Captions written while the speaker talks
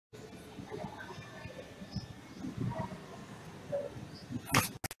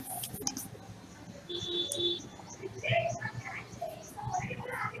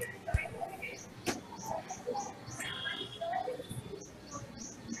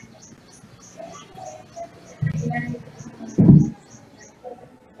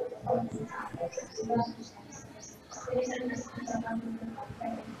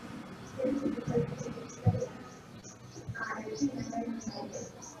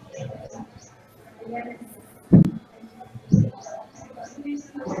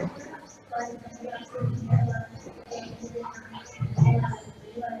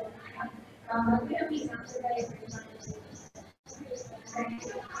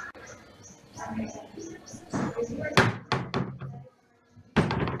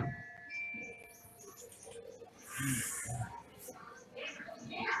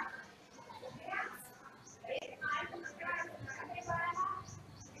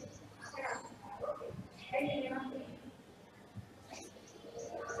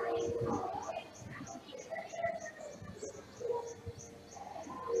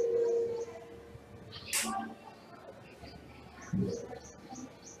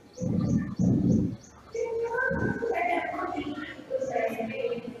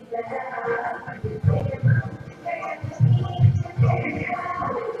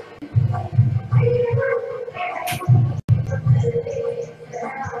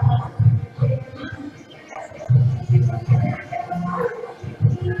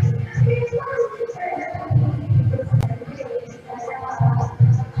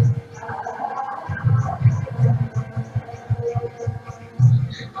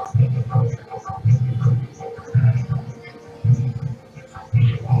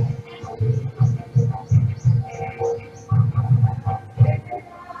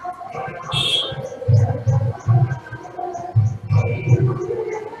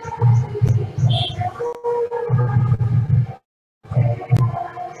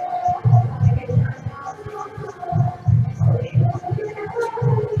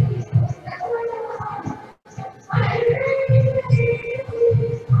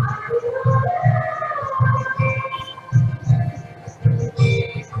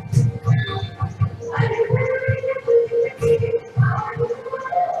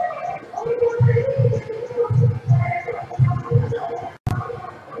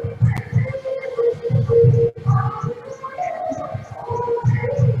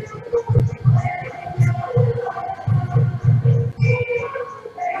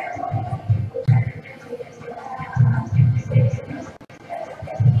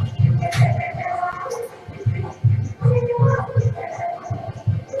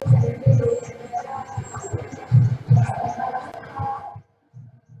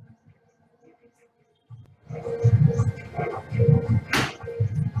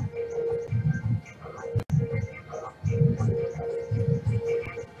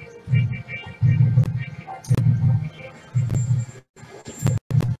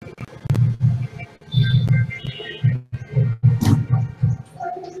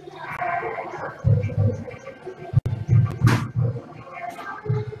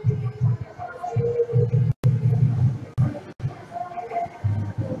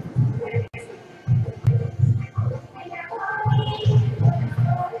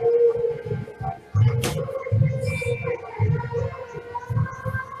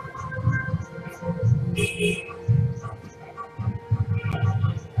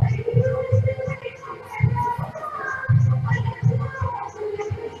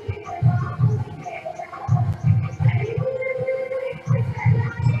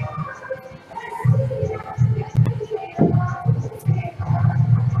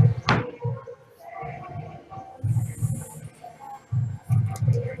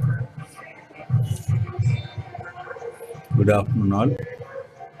Good afternoon, all.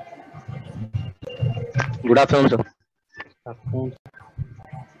 Good afternoon, sir. Afternoon.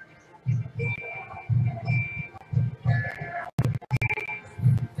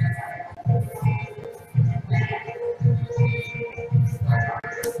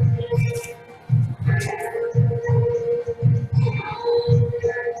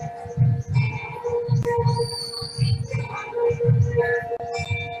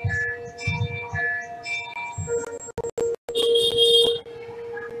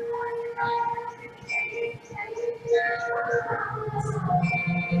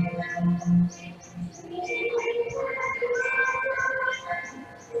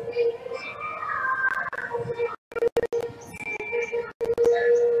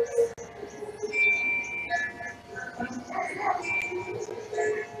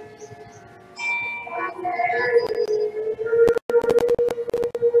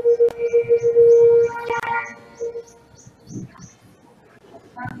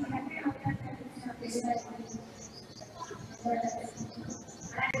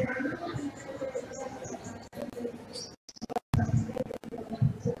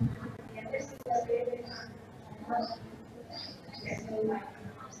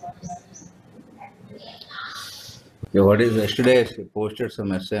 Yeah, what is yesterday? I posted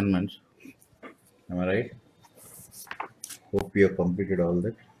some assignments. Am I right? Hope you have completed all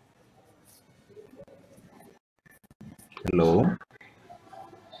that. Hello.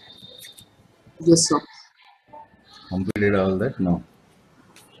 Yes, sir. Completed all that? No.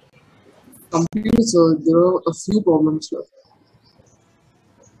 Completely, sir. There are a few problems left.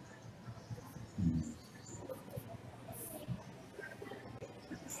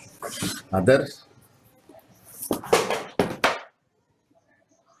 Others?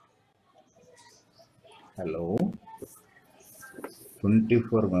 Hello.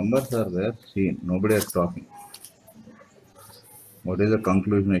 24 members are there. See, nobody is talking. What is the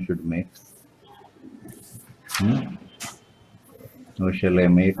conclusion I should make? Or shall I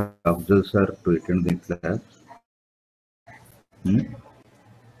make Afzal sir to attend the class?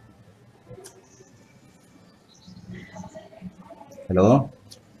 Hello?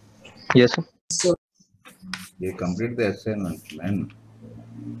 Yes, sir. Sir, They complete the assignment plan.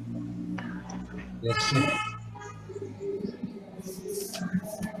 Yes, sir.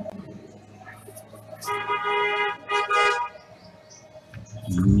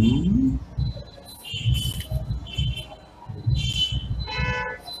 Hmm.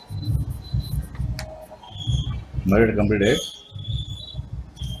 Married completed?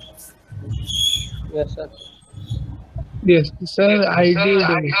 Yes, sir. Yes, sir, I did.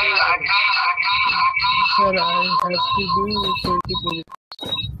 Sir, I have to do 20 projects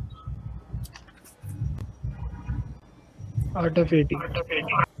out of 80.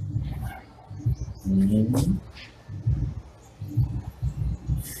 Hmm.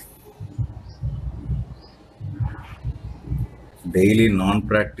 Daily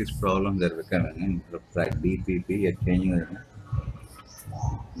non-practice problems are becoming DPP, you're changing it.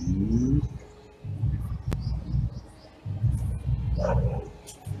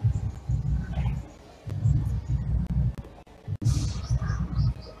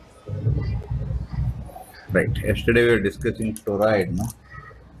 Right. Yesterday we were discussing fluoride, no?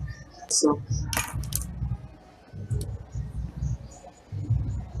 sir.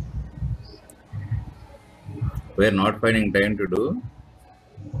 We're not finding time to do.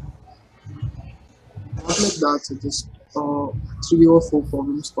 Not like that, sir. Just 3 or 4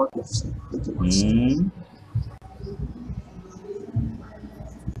 problems got left, sir. Nothing else.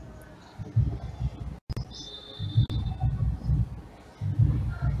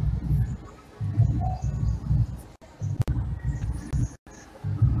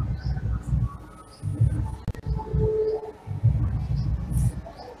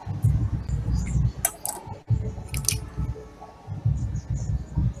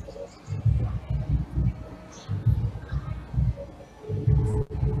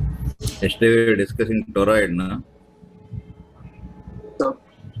 Yesterday we were discussing toroid, no? Sir.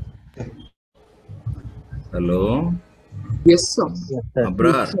 Hello? Yes, sir. Yes, sir.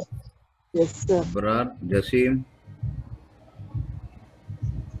 Abrar? Yes, sir. Abrar? Jasim?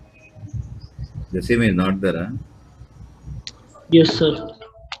 Jasim is not there, huh? Yes, sir.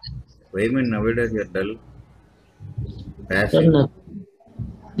 Why mean nowadays you're dull? Sir, Passive?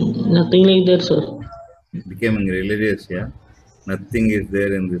 nothing like that, sir. Becoming religious, yeah? Nothing is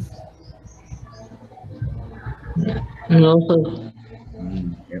there in this. No, sir.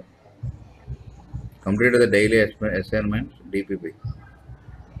 Yep. Completed the daily assignments, DPP.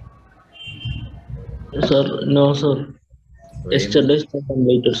 Sir, no, sir. Why Yesterday is not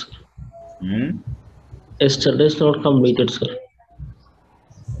completed, sir. mean? Yesterday is not completed, sir.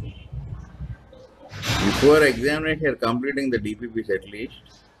 Before examination, you're completing the DPPs at least.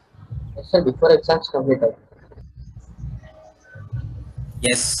 Yes, sir. Before exams completed.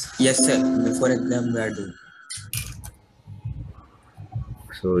 Yes, sir. Before exam, we are doing.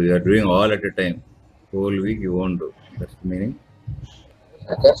 So you are doing all at a time. Whole week you won't do. That's the meaning.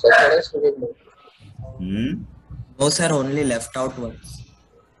 Just yesterday's we did do. No, sir. Only left out ones.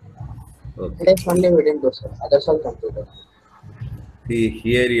 Okay. Today's only we didn't do, sir. Others all completed. See,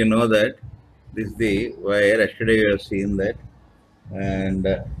 here you know that this is the where yesterday you have seen that, and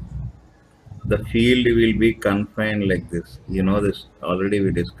the field will be confined like this. You know this already.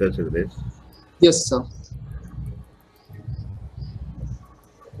 We discussed this. Yes, sir.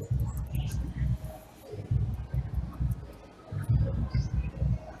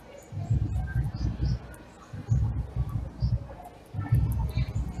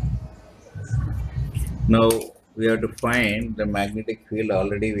 Now we have to find the magnetic field.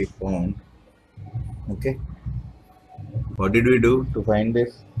 Already we found. Okay. What did we do to find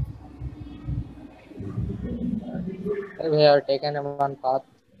this? We have taken one path.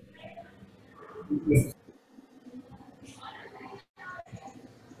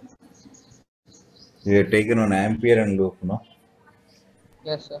 We have taken an ampere and loop, no?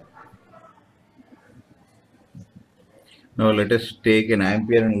 Yes, sir. Now let us take an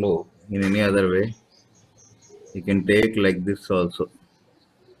ampere and loop in any other way. You can take like this also.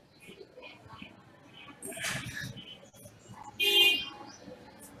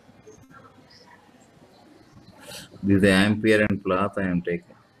 This is the ampere and cloth I am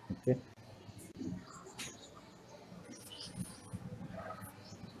taking. Okay.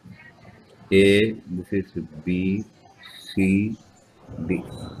 A, this is B, C, D.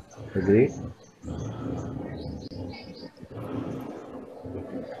 Agree?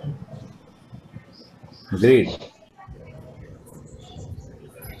 Agreed.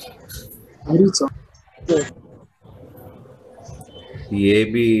 Agreed, sir.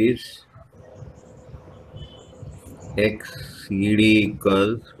 AB is X, CD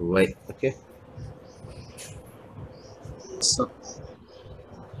equals Y. Okay. Sir.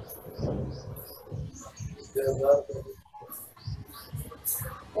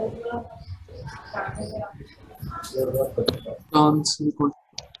 We could.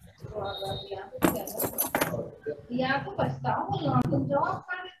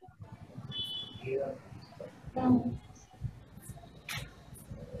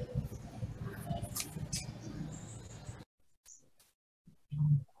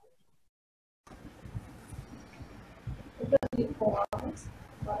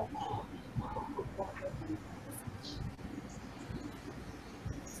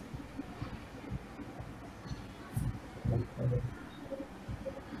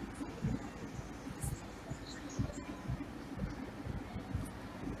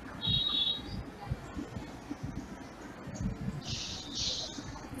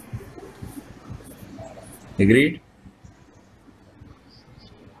 Agreed?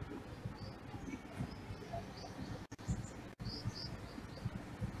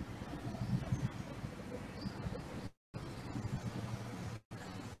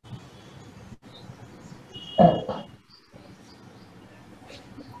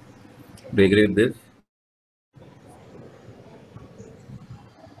 Do you agree with this?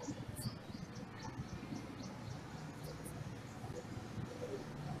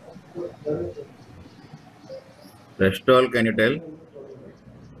 Rest all, can you tell?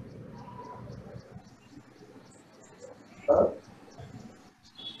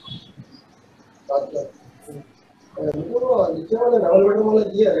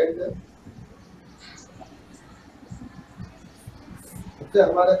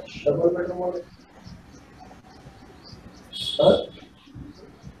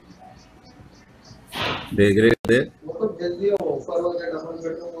 Do you agree with this?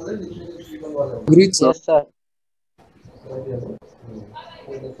 Agreed, sir. Yes, sir.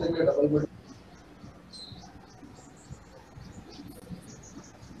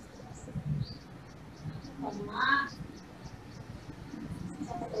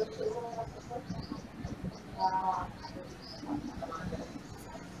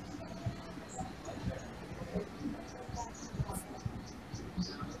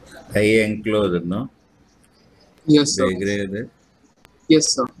 I enclosed, no? Yes, Do sir. you agree with this?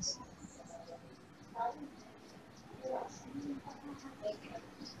 Yes, sir.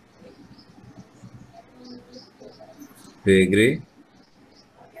 Do you agree?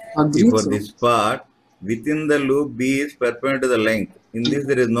 Agreed, For sir. this part, within the loop, B is perpendicular to the length. In this,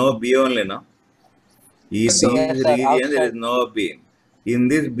 there is no B only, no? In Yes, sir. this Yes, sir. region, there is Outside. no B. In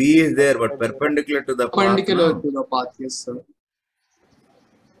this, B is there, but Outside. perpendicular to the path. Perpendicular No? to the path. Yes, sir.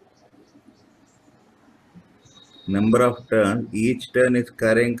 Number of turns, each turn is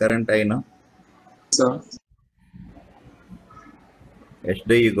carrying current I, no? Sir.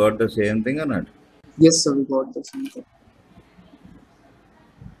 Yesterday, you got the same thing or not? Yes, sir. We got the same thing.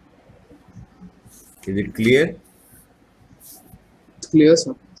 Is it clear? It's clear,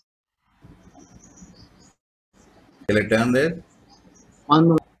 sir. Shall I turn there? One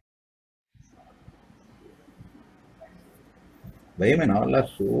more. Why, man, all are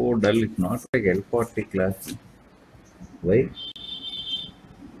so dull? It's not like L40 class. Why?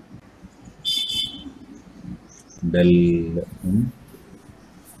 Dull.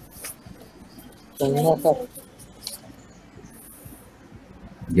 No, sir.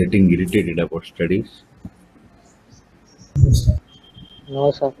 Getting irritated about studies.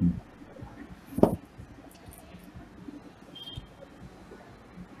 No, sir.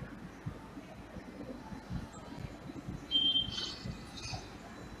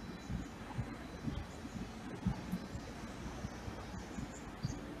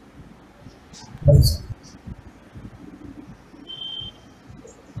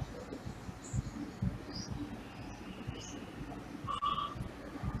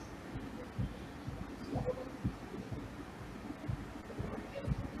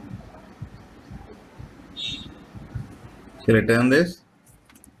 Shall I turn this?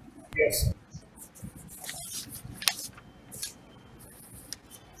 Yes.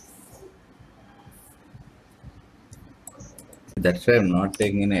 That's why I'm not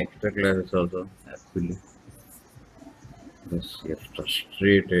taking any extra classes also, actually. Yes, you're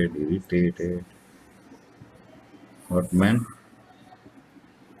frustrated, irritated. What, man?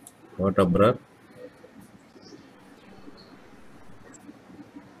 What, Abrar?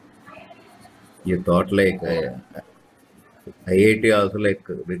 You thought like IIT also, like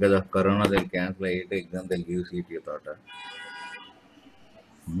because of Corona they'll cancel IIT exam, they'll give seat, you thought.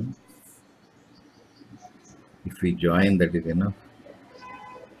 If we join, that is enough.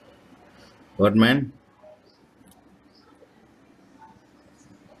 What, man?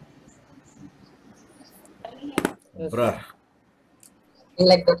 Yes, Abrar.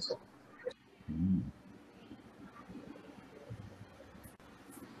 like that, sir.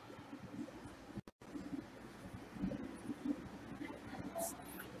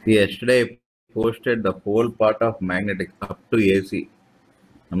 See, yesterday I posted the whole part of magnetics up to AC.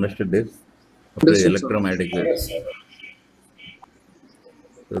 Understood this? Up to the Understood, sir. electromagnetic waves.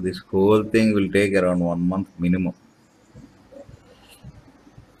 So this whole thing will take around 1 month minimum.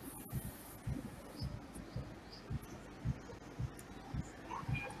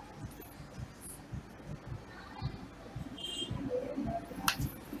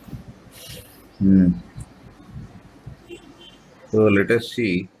 So let us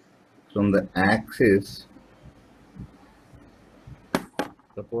see from the axis.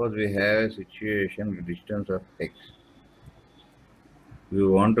 Suppose we have a situation with distance of x. We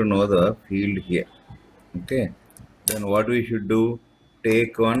want to know the field here. Okay. Then what we should do?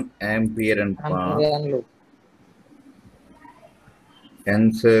 Take one ampere and path, Ampere and loop.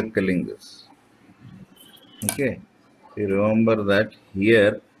 encircling this. Okay. You remember that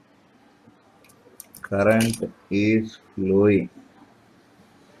here current is flowing.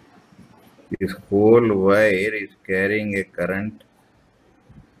 This whole wire is carrying a current.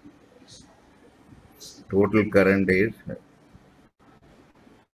 Total current is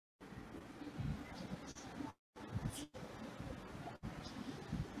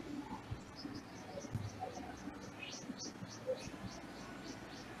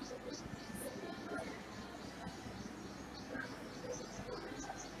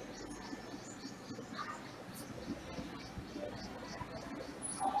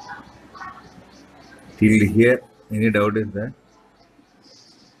till here. Any doubt is there?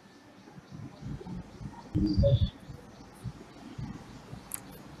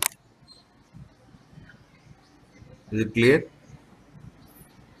 Is it clear?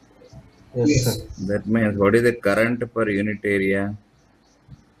 Yes, sir. That means what is the current per unit area?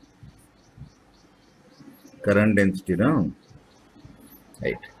 Current density, no?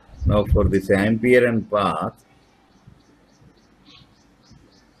 Right. Now for this ampere and path,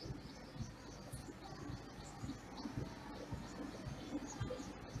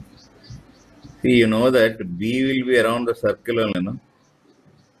 see, you know that B will be around the circle only, no?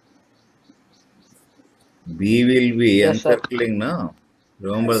 B will be Yes, sir. encircling, no?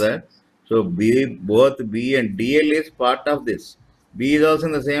 Remember that? So both B and DL is part of this. B is also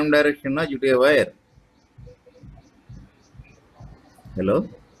in the same direction, no? Due to a wire. Hello?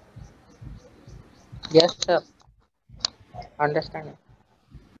 Yes, sir. Understand.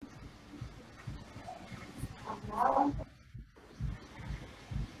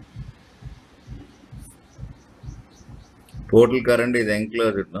 Total current is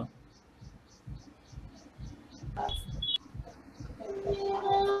enclosed, no?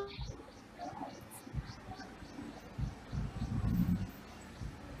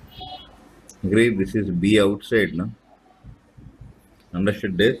 Agree, this is B outside, no?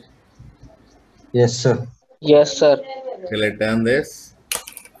 Understood this? Yes, sir. Yes, sir. Shall I turn this?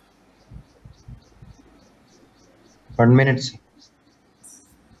 1 minute, sir.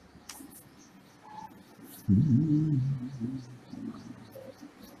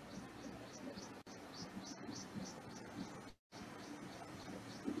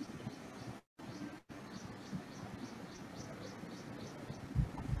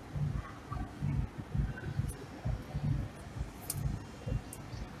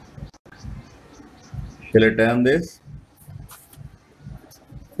 Shall I turn this?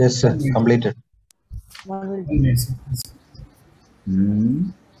 Yes, sir. Completed.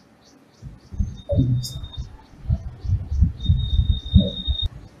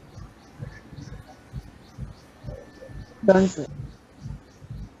 Done, sir.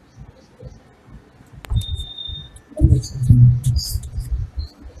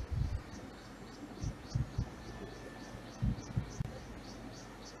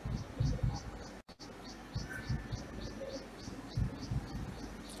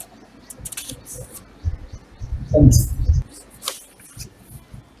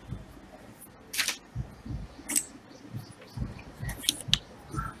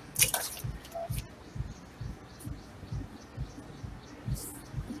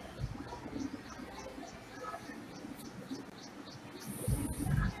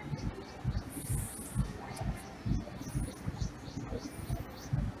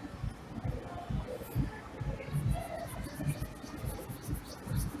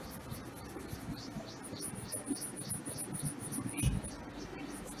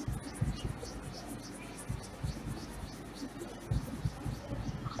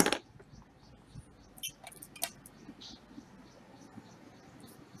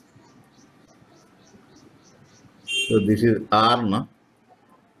 So this is R, no?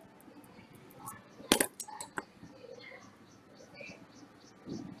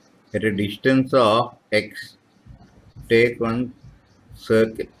 At a distance of x, take one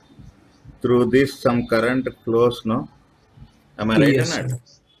circle. Through this, some current flows, no? Am I right Yes, or not? sir.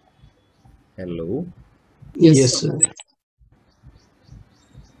 Hello? Yes, sir.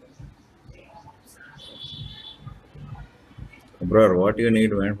 Bro, what you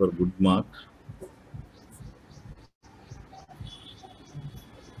need, man, for good marks?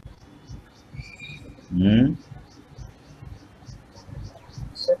 Hmm?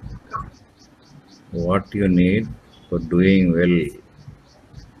 Sir, What you need for doing well?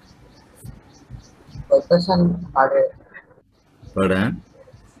 focus on Pardon?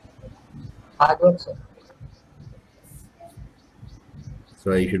 hard work, sir.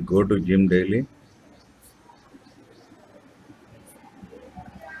 So I should go to gym daily?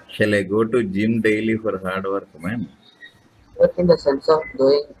 Shall I go to gym daily for hard work, man? Work in the sense of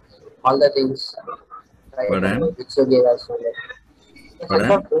doing all the things right Pardon? which you gave us. So, like, the sense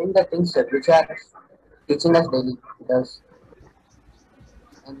Pardon? of doing the things, sir, which are teaching us daily. Does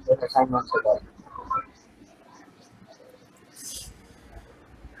and the assignments and all.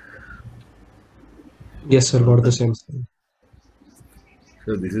 Yes, sir. Got the same, sir.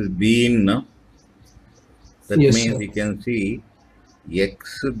 So this is being, no? That Yes, means sir. you can see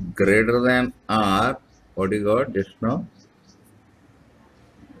x greater than r. What you got just now?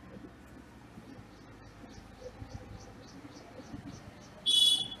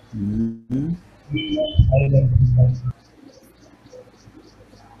 Mhm.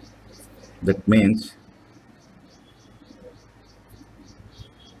 That means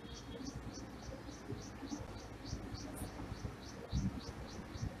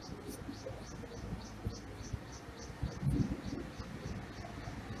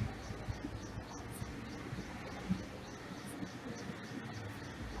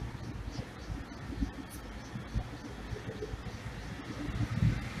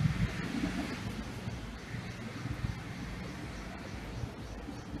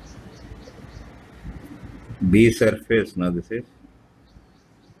B surface. Now this is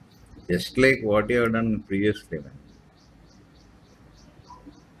just like what you have done previously, man.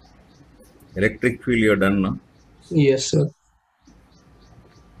 Electric field you have done, no? Yes, sir.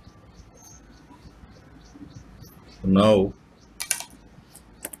 So now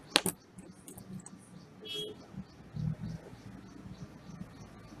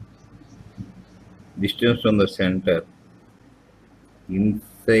distance from the center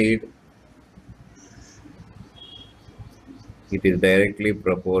inside, it is directly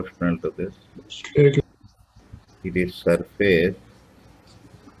proportional to this. Straight. It is surface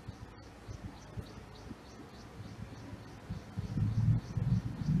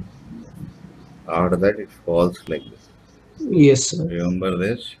after that it falls like this. Yes, sir. Remember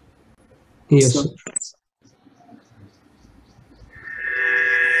this? Yes, Sir. sir.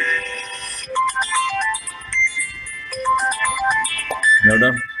 No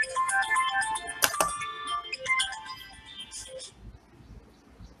done?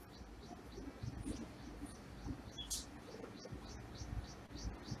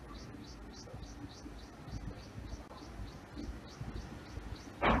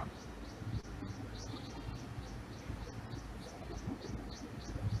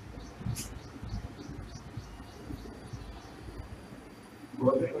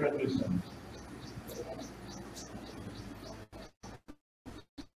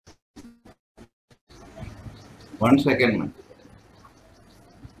 One second, man.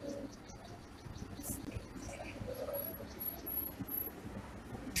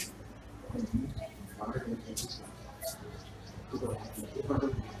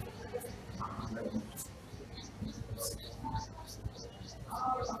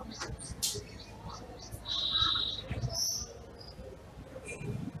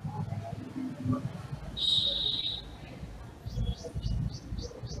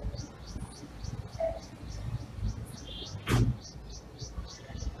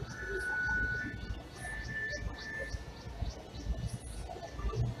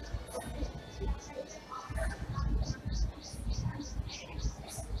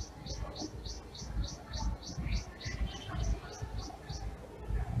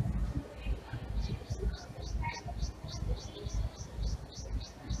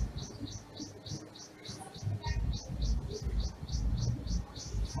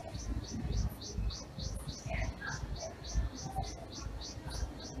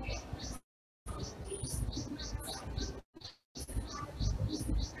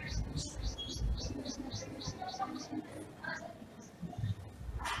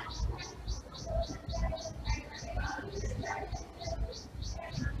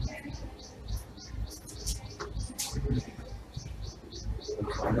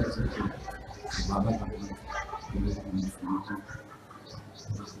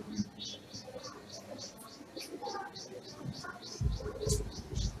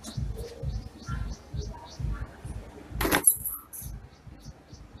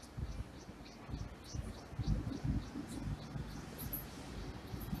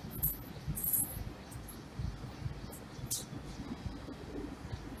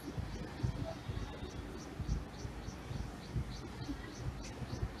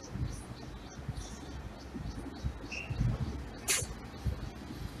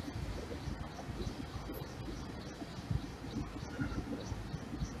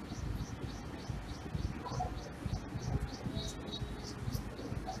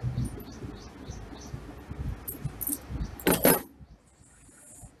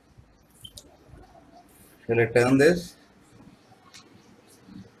 Shall I turn this?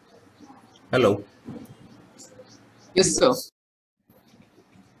 Hello. Yes, sir.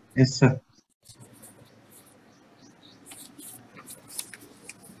 Yes, sir.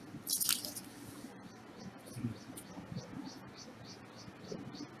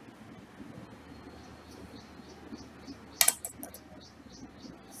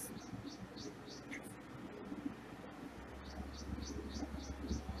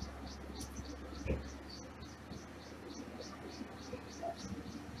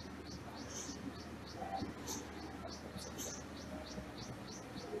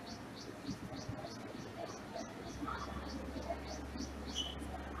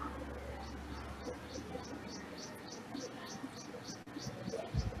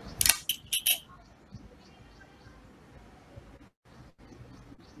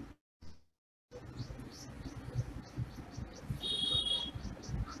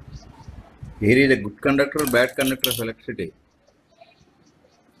 Here is a good conductor, bad conductor of electricity.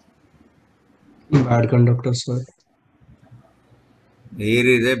 Bad conductor, sir. Here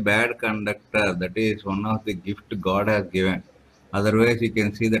is a bad conductor. That is one of the gift God has given. Otherwise, you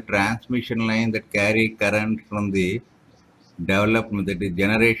can see the transmission line that carry current from the development, that is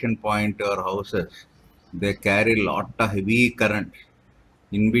generation point to our houses. They carry lot of heavy current.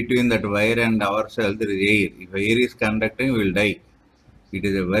 In between that wire and ourselves, there is air. If air is conducting, we will die. It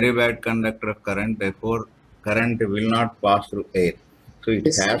is a very bad conductor of current. Therefore, current will not pass through air. So it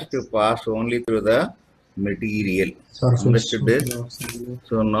Yes, has sir. to pass only through the material. Surface. Understood this?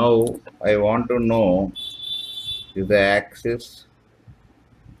 So now I want to know if the axis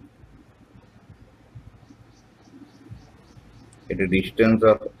at a distance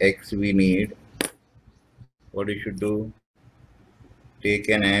of x we need, what you should do? Take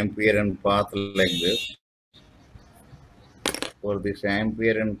an ampere and path like this. For this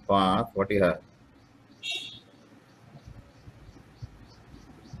ampere and path, what you have?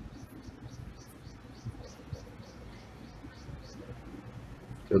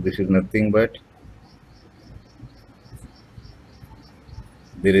 So this is nothing but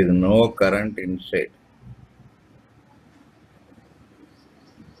there is no current inside.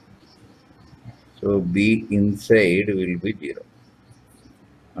 So B inside will be 0.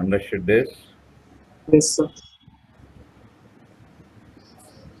 Understood this? Yes, sir.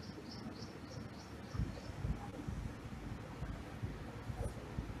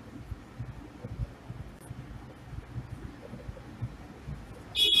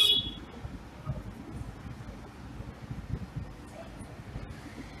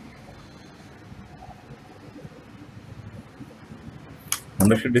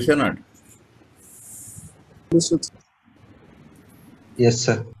 Understood this or not? Understood, sir. Yes,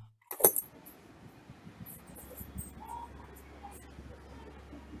 sir.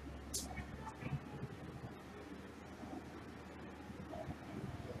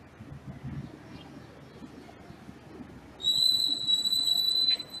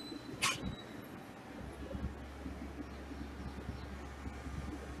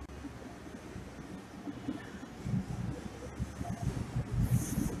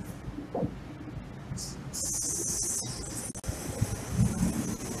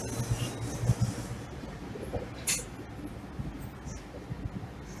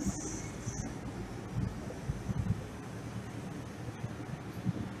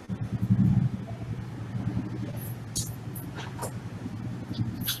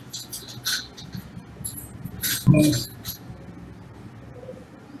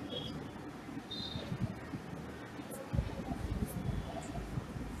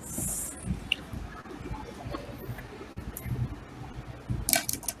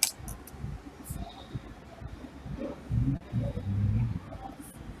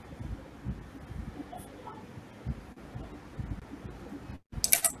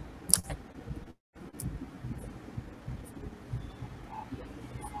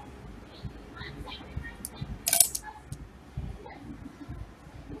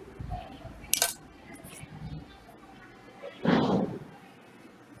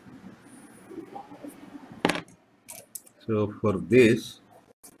 So for this,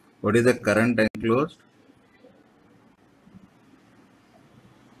 what is the current enclosed?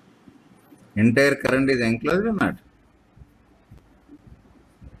 Entire current is enclosed or not?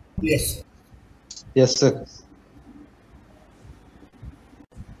 Yes. Yes, sir.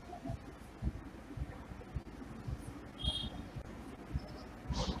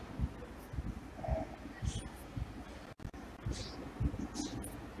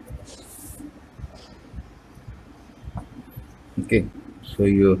 Okay. So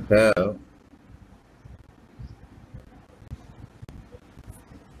you have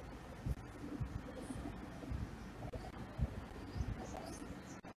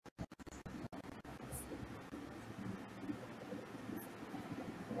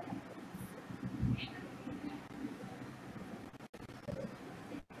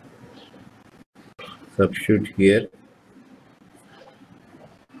Substitute here.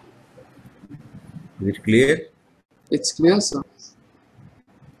 Is it clear? It's clear, sir.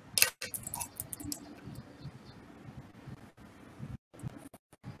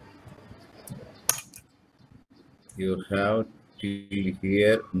 You have till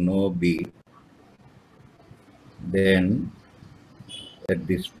here no B. Then at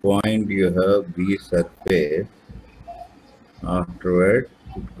this point you have B surface. Afterward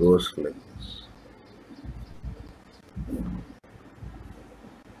it goes like this.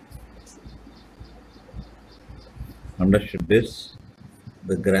 Understood this?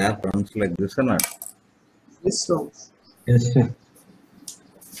 The graph runs like this or not? Yes, sir. Yes, sir.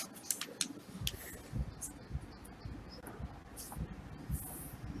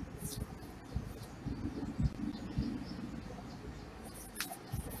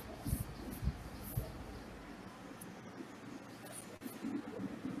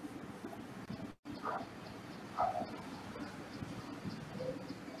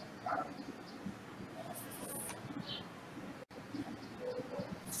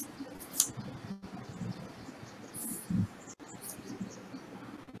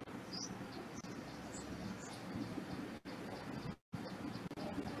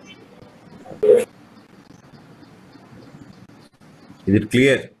 Is it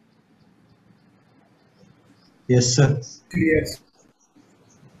clear? Yes, sir. Clear.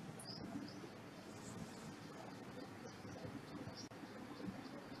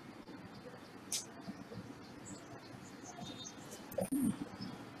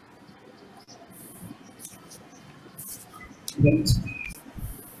 Yes.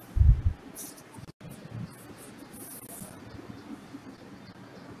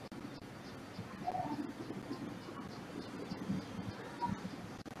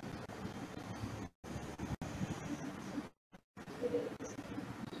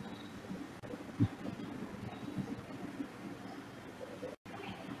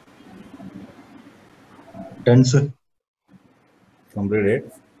 Done, sir.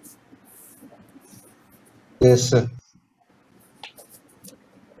 Completed. Yes, sir.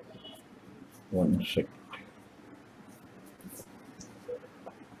 One second.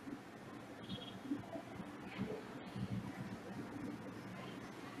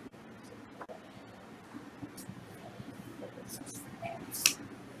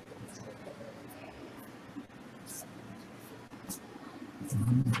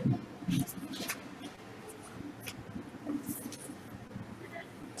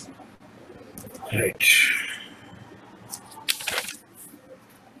 Right.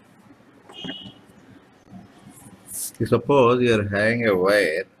 You suppose you are having a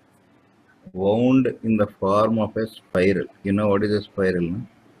wire wound in the form of a spiral. You know what is a spiral? No?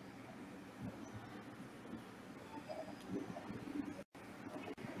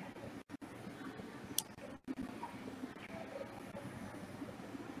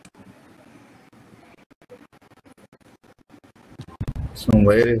 Some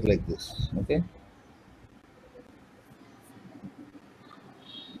wire is like this. Okay.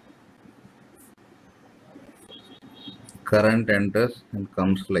 Current enters and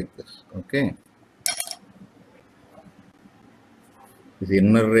comes like this. Okay. This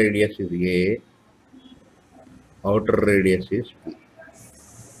inner radius is A, outer radius is B.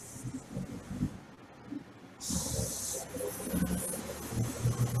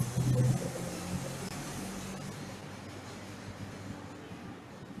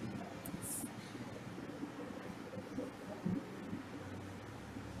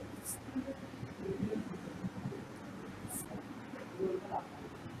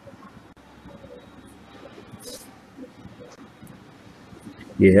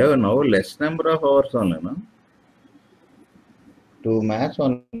 You have now less number of hours only, no? 2 maths,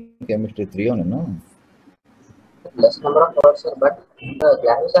 1 chemistry, 3 only, no? Less number of hours, sir, but the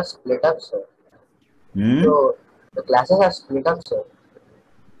classes are split up, sir. So the classes are split up, sir.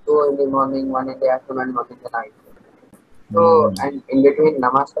 2 in the morning, 1 in the afternoon, and 1 in the night. So and in between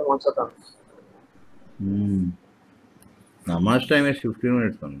namaz time also comes. Namaz time is 15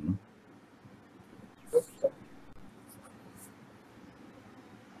 minutes only, no? Yes, sir.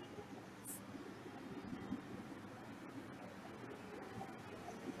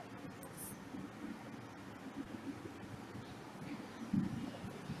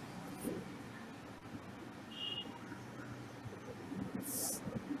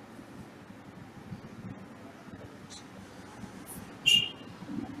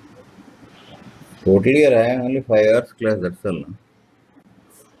 Totally, I have only 5 hours class, that's all, no?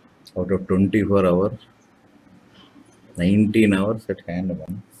 Out of 24 hours, 19 hours at hand,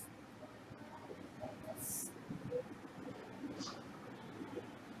 man.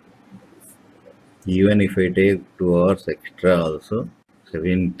 Even if I take 2 hours extra also,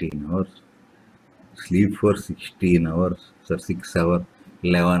 17 hours. Sleep for 16 hours, so 6 hours,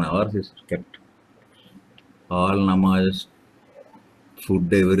 11 hours is kept. All namaz,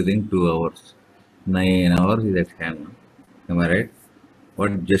 food, everything 2 hours. 9 hours is at hand. Am I right?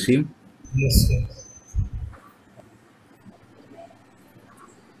 What, Jasim? Yes, sir.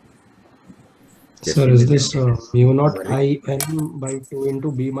 Sir, Jasim is is this in mu naught very. I n by 2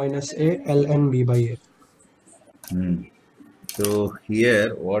 into b minus a L n b by a? So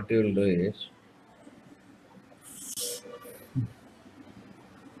here, what you will do is,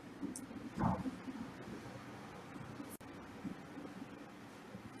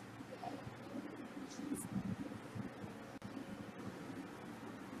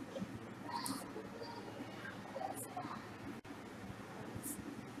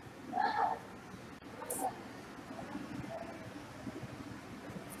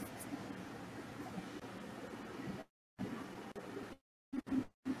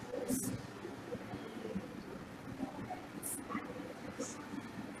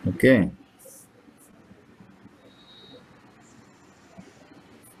 okay.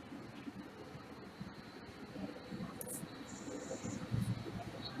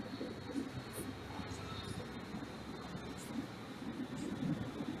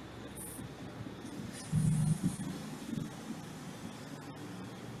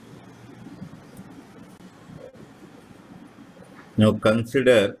 Now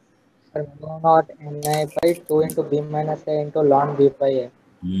consider, Sir, mu naught ni by 2 into b minus a into ln b by a.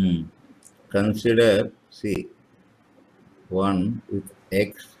 consider, see, 1 with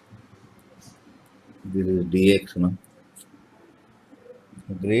x, this is dx, no?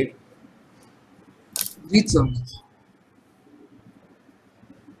 Agreed? Read, sir.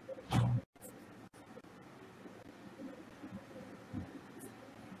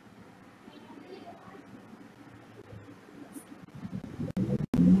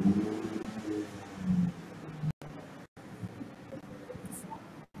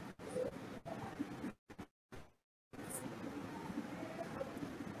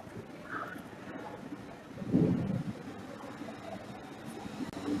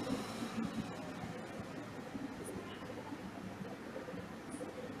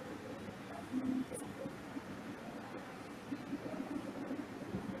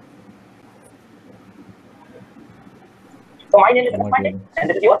 So my name is How Anas much Pandey, is and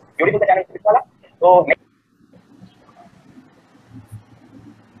this is your beautiful the channel Spirituala. So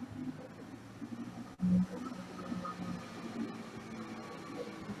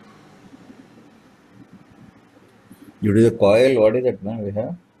due to the coil, what is that now we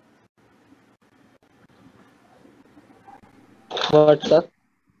have? What, sir?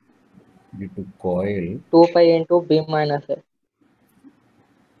 Due to coil, 2 pi into b minus a.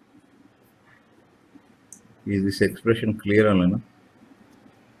 is this expression clear or no?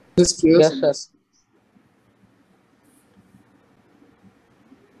 Yes, clear, Yes, sir. sir. Yes.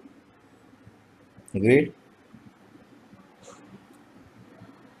 Agreed?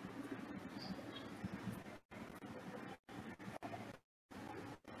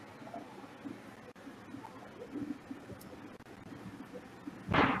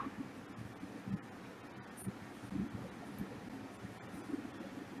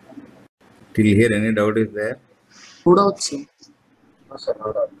 Till here, any doubt is there? No doubt, sir. No, sir,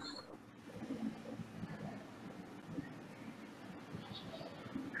 no doubt.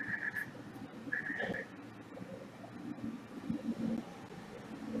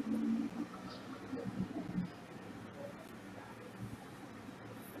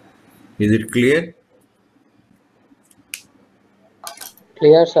 Is it clear?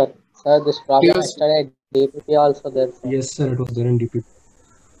 Clear, sir. Sir, this problem Clear, sir. yesterday DPP also there, sir. Yes, sir, it was there in DP.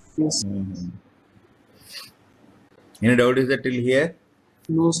 Yes. Any doubt is there till here?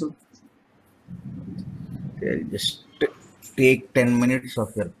 No, sir. Okay, just take 10 minutes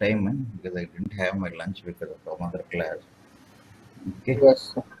of your time, because I didn't have my lunch because of some other class. Okay,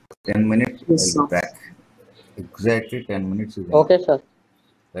 Yes, sir. 10 minutes, Yes, I'll sir. be back. Exactly 10 minutes is enough. Okay, sir.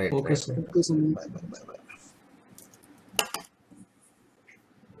 Right, Okay, right. sir. Okay, sir. Bye, bye, bye, bye.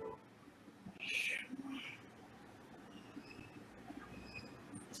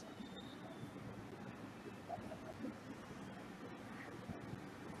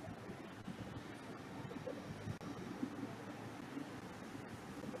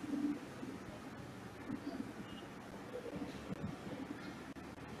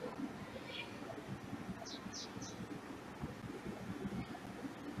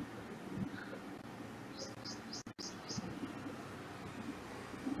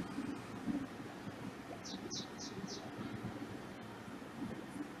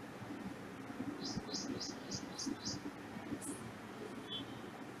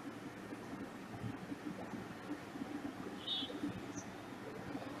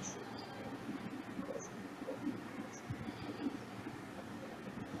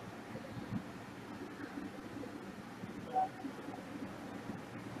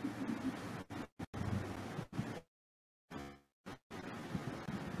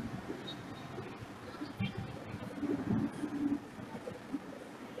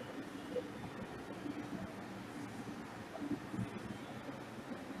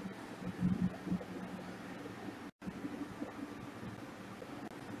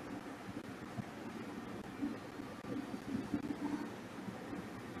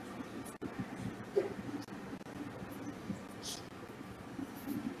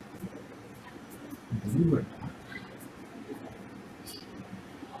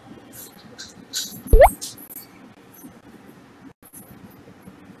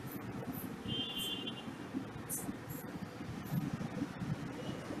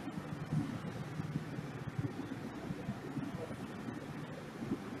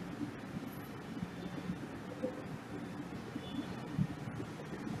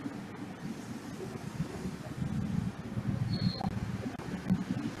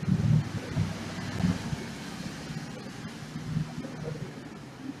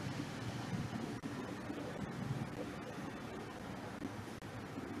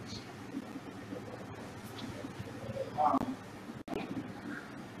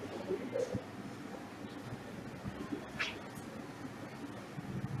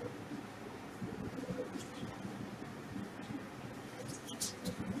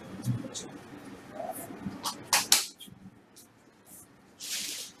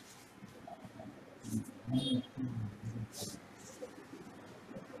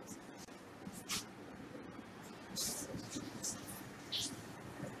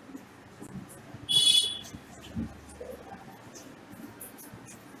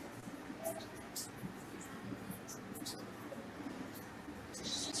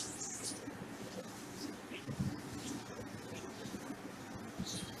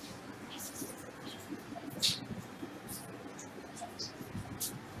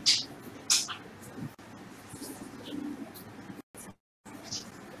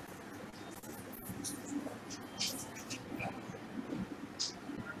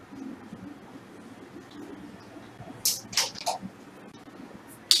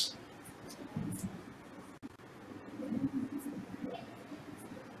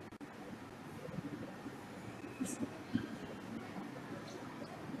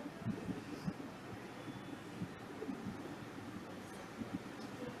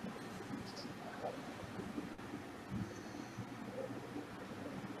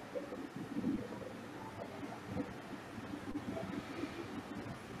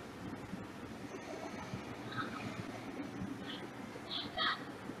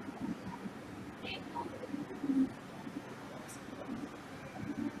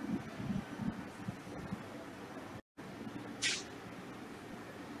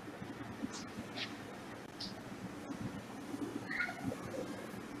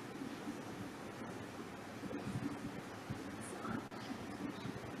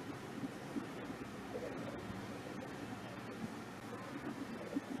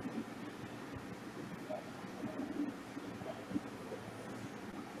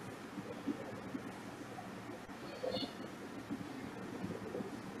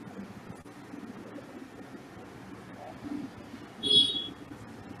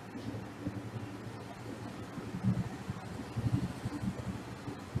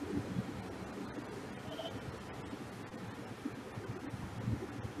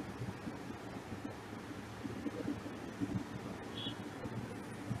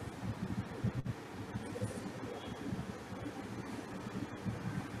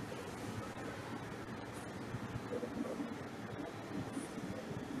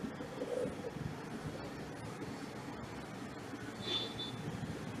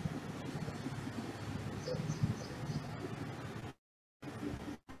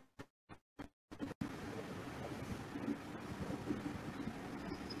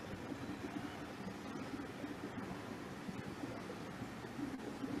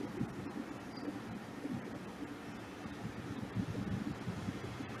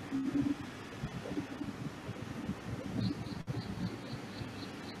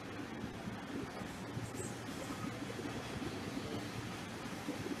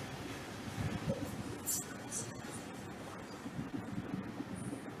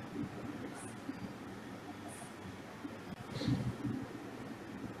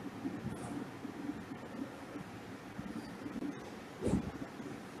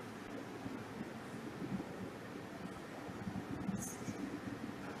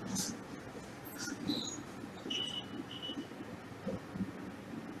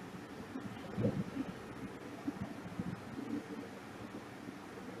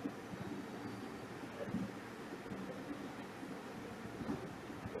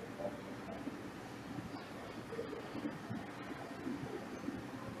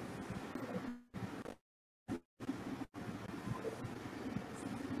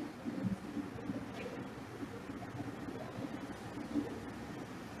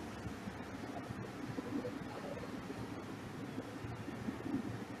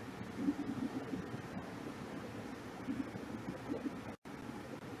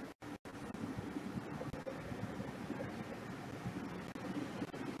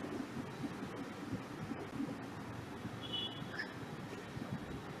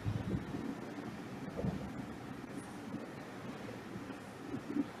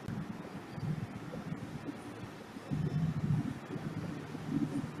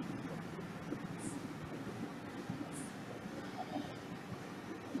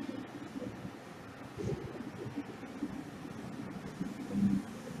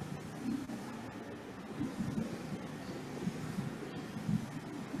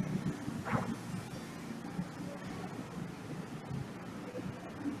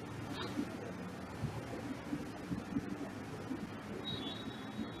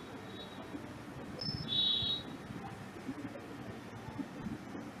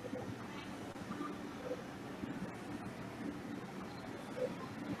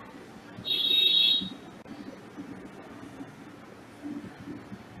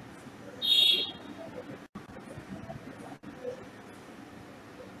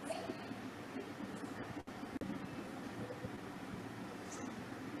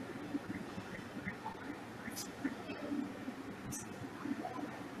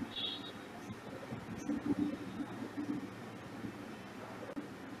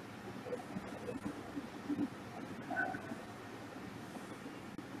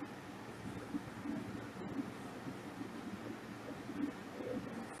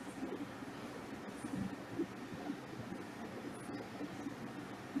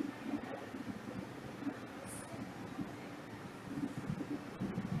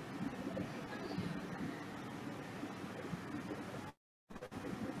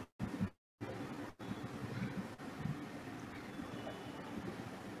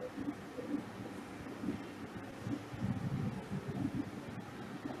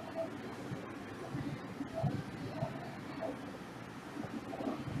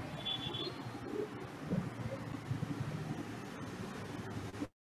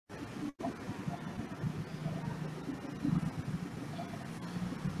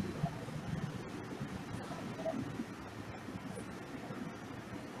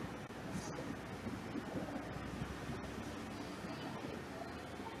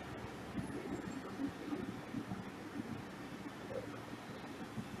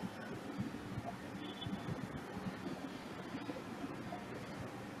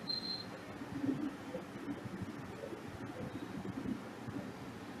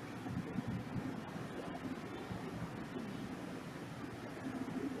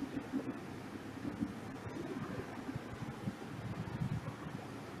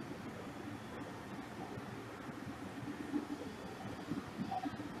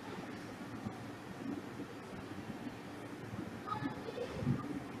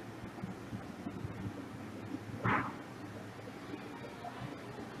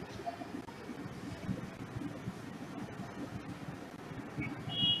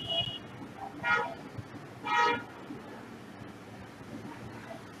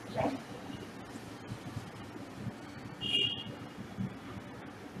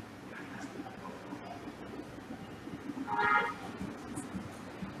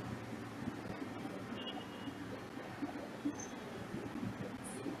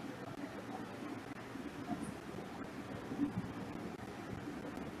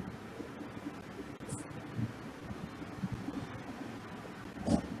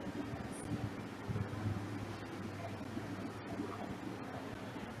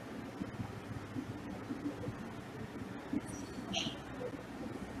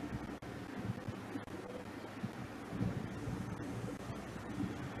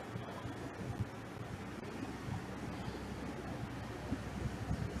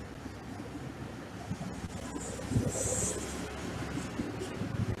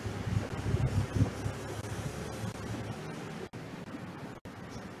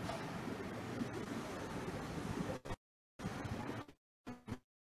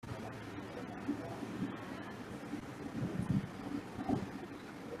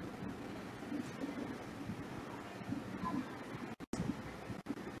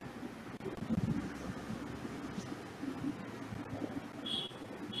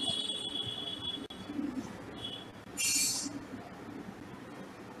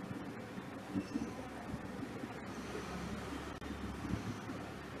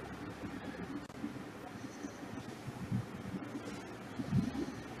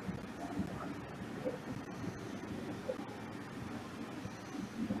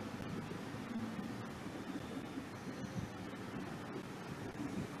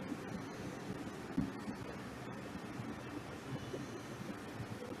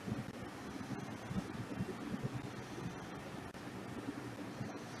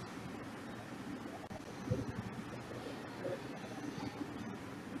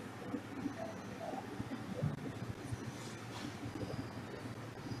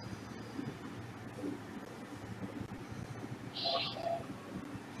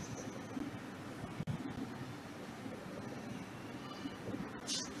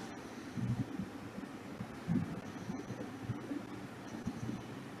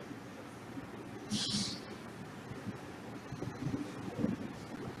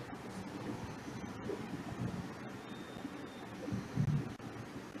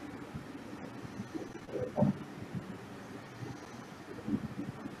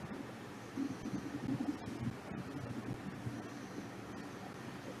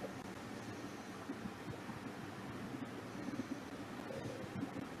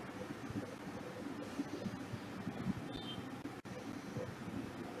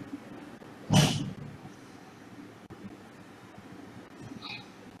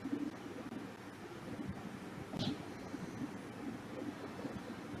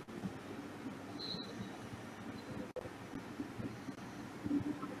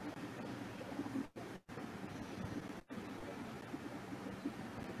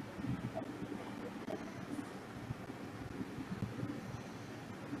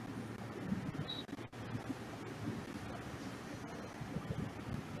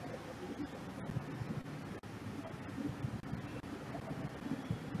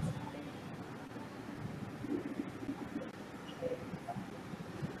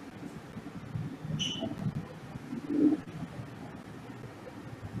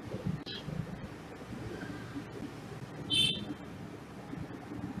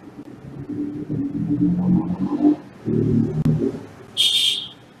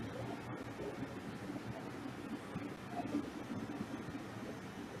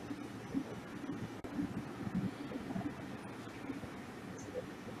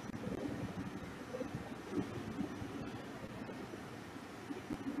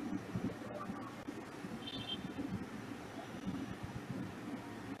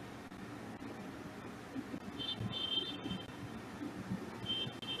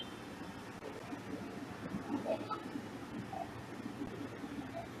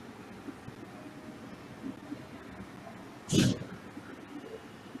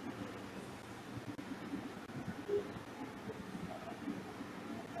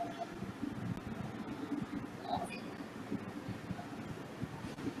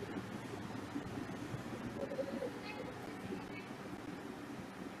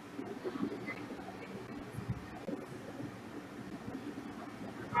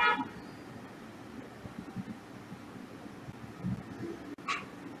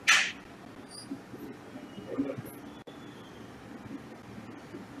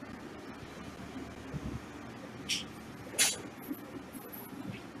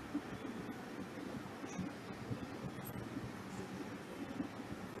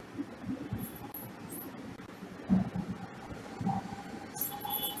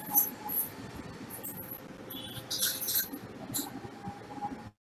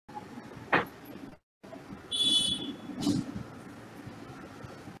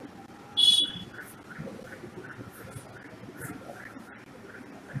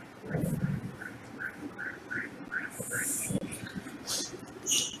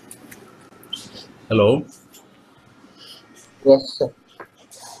 Hello. Yes, sir.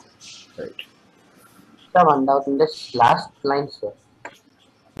 Right. Sir, one doubt in this last line, sir.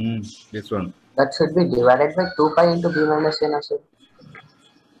 This one. That should be divided by 2 pi into b minus n, sir.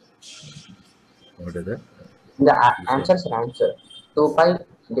 What is that? The This one. answer, sir, answer. 2 pi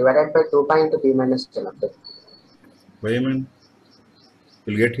divided by 2 pi into b minus n, sir. What do you mean?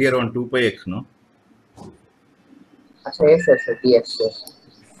 You'll get here on 2 pi x, no? Sir, yes, sir, yes, yes.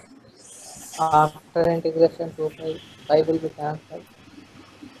 After integration 2 pi will be cancelled.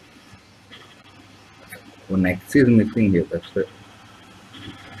 One x is missing here, that's it.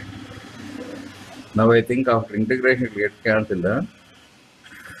 Now I think after integration it gets cancelled, huh?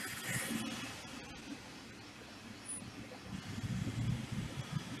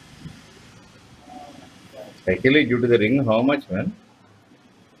 Actually, due to the ring, how much, man?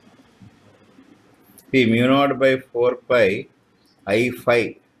 See, mu naught by 4 pi I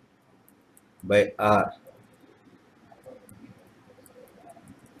phi. by R.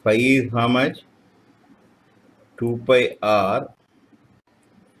 Phi is how much? 2 pi R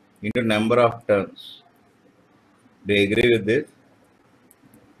into number of turns. Do you agree with this?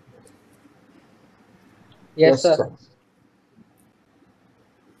 Yes, sir. sir.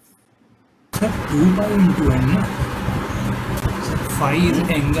 Sir, 2 pi into n. No? Sir, phi is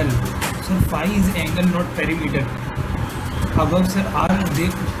angle. Sir, phi is angle, not perimeter. Above, sir, r they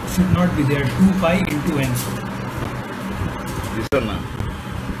should not be there. 2 pi into n. This one, no?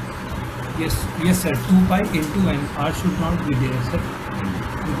 Yes, sir. 2 pi into n. R should not be there, sir.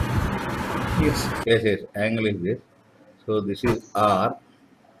 Yes. Yes, angle is this. So this is R.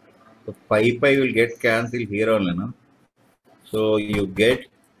 So pi will get cancelled here only, no? So you get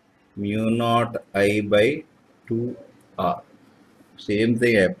mu naught I by 2R. Same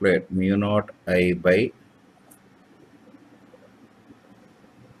thing applied. Mu naught I by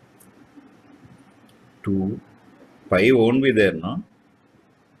 2. Pi won't be there, no?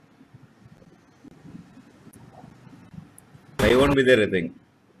 Pi won't be there, I think.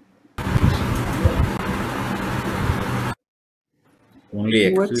 Only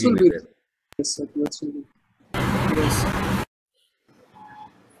X Words will be there. Yes, sir. Words will be. Yes.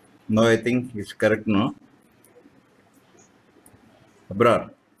 No, I think it's correct, no? Abrar.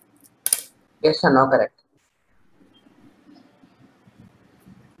 Yes, sir. No, correct.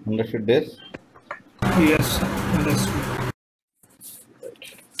 Understood this? Yes, sir. Understood.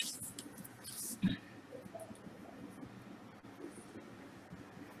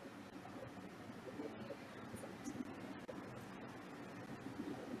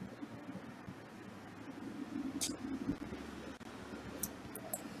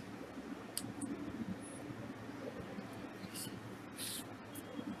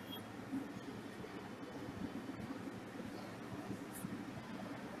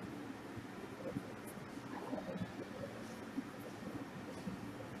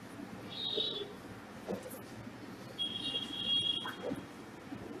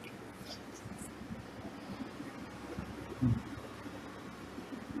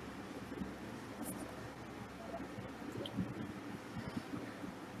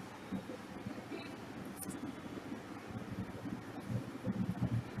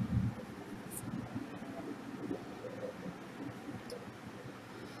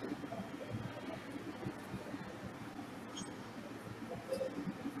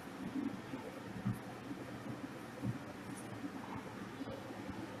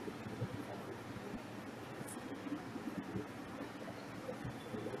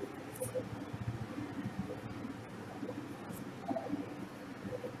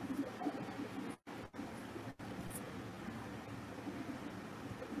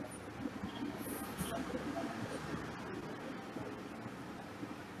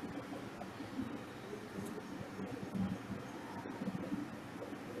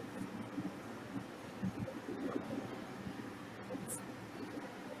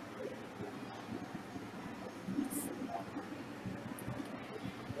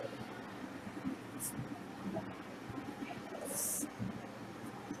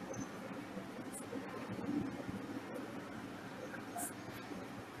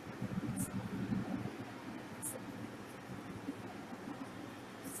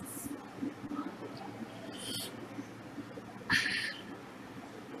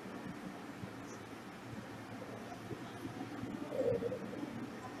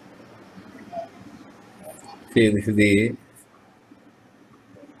 See, this is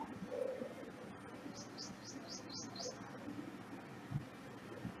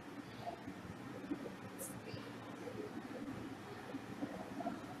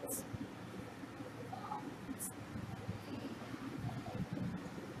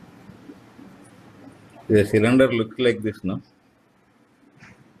the cylinder looks like this, no?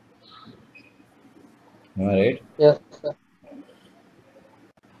 Am I right? Yes, sir.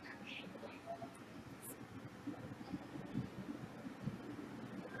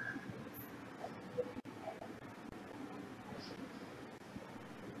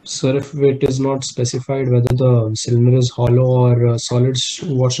 Sir, if it is not specified whether the cylinder is hollow or solid,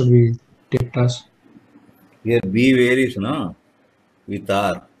 what should we take it as? Here B varies, no? With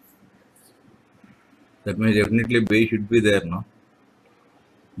R. That means definitely B should be there, no?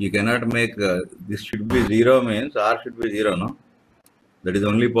 You cannot make this should be 0 means R should be 0, no? That is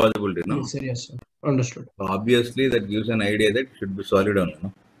only possibility, no? Yes, sir. Yes, sir. Understood. So obviously, that gives an idea that it should be solid only,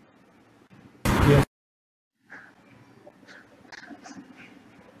 no? Yeah.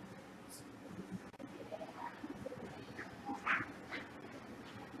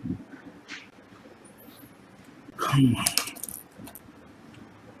 Come on.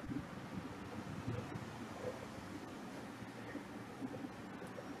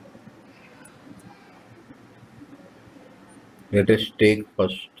 Let us take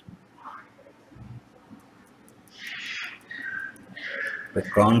first the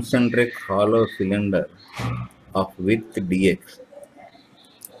concentric hollow cylinder of width dx.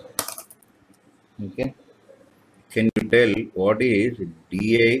 Okay. Can you tell what is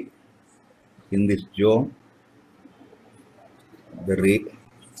dA in this zone? The rate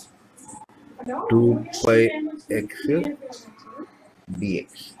 2 pi x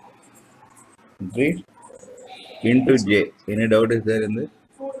dx. Right? Into j. Any doubt is there in this?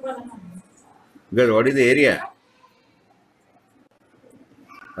 Because what is the area?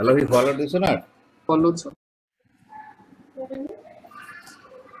 Hello, you follow this or not? Followed, sir.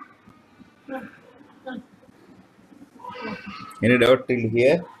 Any doubt till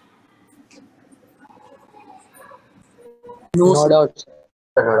here? No, No sir. doubt, sir.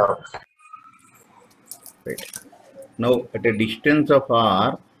 No doubt. Right. Now, at a distance of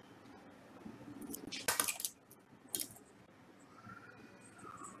r,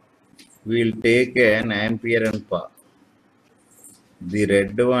 we will take an ampere and path. The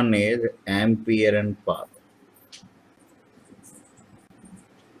red one is ampere and path.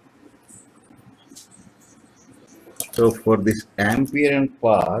 So, for this ampere and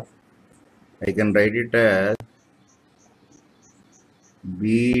path, I can write it as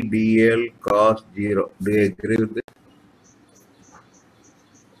B dl cos 0. Do you agree with this?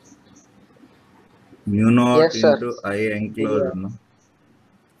 Mu naught Yes, sir. into I enclosed. No?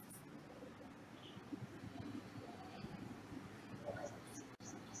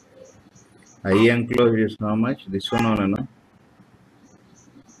 I enclosed is how much? This one only, no?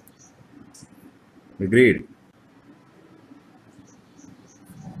 Agreed.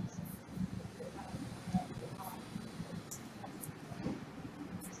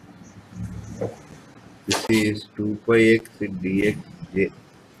 This is 2 pi x dx j.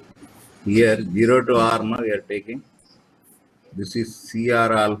 Here 0 to r no, we are taking. This is CR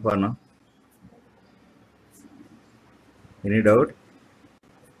alpha no. Any doubt?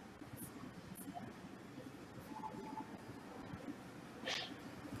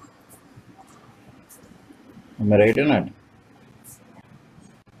 Am I right or not?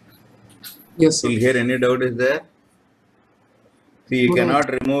 Yes, sir. Till here any doubt is there? See, you No cannot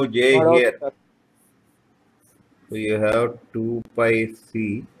remove j No doubt, here. sir. So you have 2 pi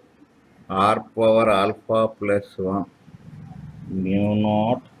c r power alpha plus 1 mu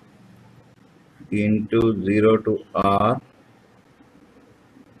naught into 0 to r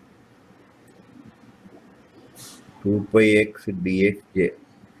 2 pi x dx j.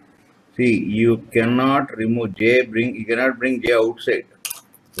 See, you cannot remove j, you cannot bring j outside.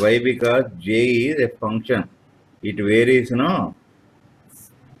 Why? Because j is a function. It varies, no?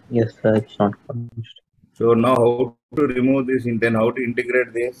 Yes, sir, it's not constant. So now how to remove this and then how to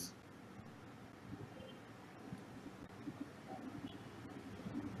integrate this?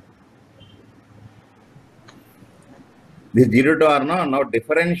 This 0 to r, no? Now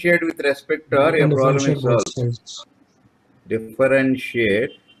differentiate with respect to r, You can your problem is differentiate both solved. sides.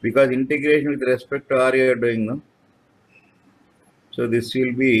 Differentiate, because integration with respect to r you are doing, no? So this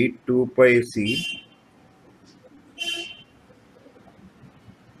will be 2 pi c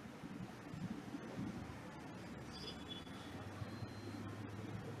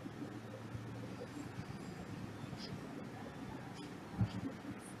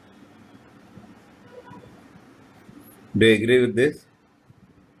Do you agree with this?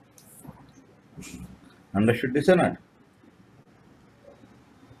 Understood this or not?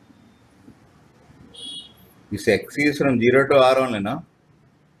 This x is from 0 to r only, no?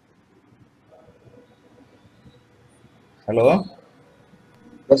 Hello?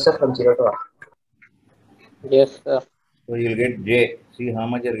 Yes, sir, from 0 to R. Yes, sir. So you'll get j. See how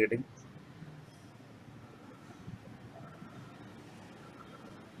much you're getting?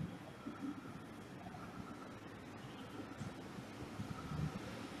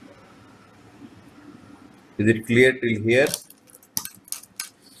 Is it clear till here?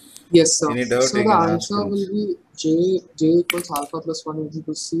 Yes, sir. Any doubt So you the can ask answer me. will be j equals alpha plus 1 is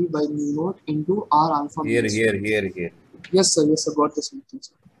equal to c by mu naught into r alpha Here, minus here, 1. here. Yes, sir. Yes, sir. Got the same thing,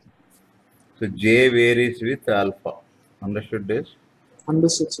 sir. So j varies with alpha. Understood this?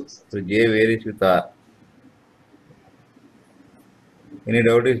 Understood, sir. So j varies with r. Any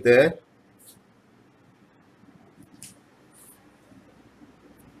doubt is there?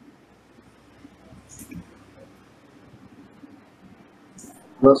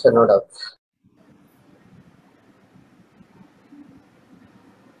 No, sir, no doubt.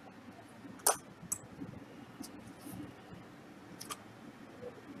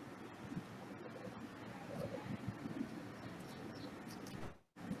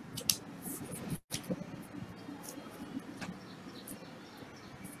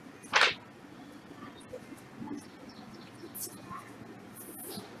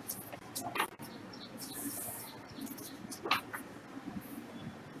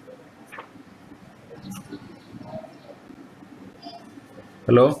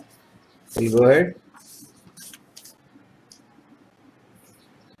 Hello? Will go ahead.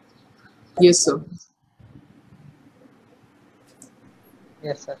 Yes, sir.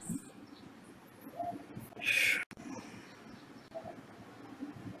 Yes, sir.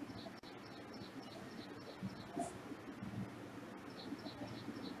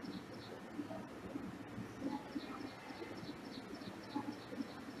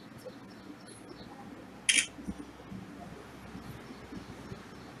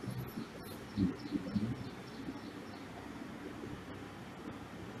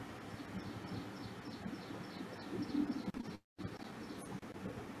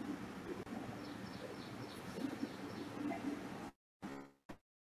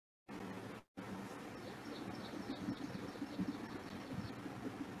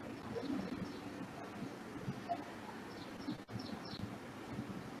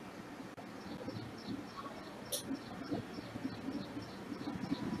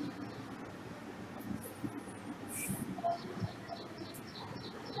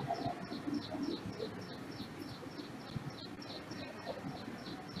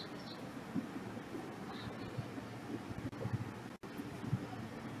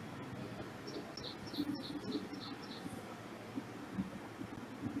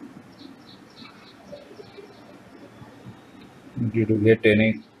 Did you get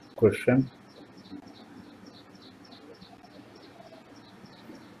any question?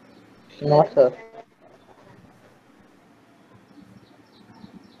 No, sir.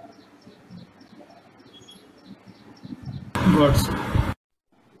 Gods.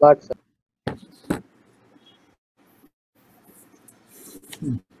 Got, sir.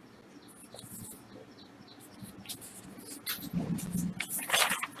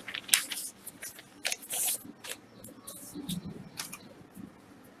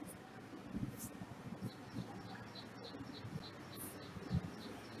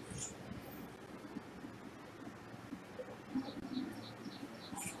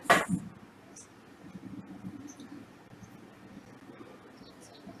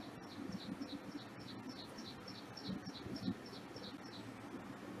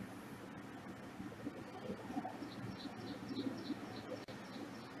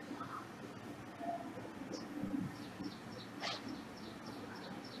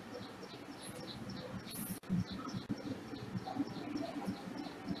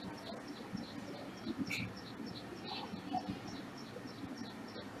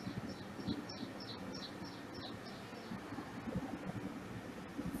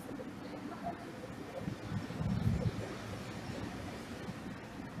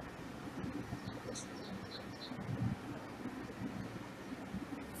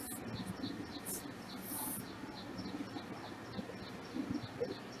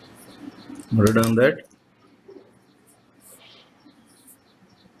 Write down that.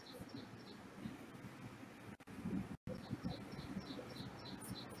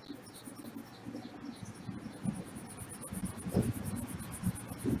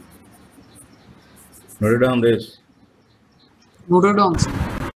 Write down this. Noted down, sir.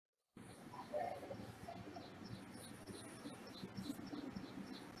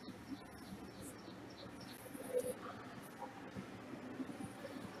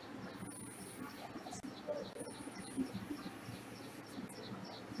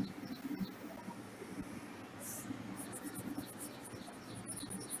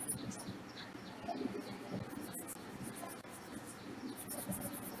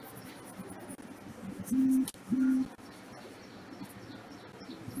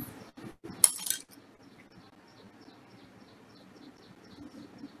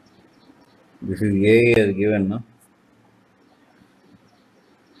 This is A as given, no?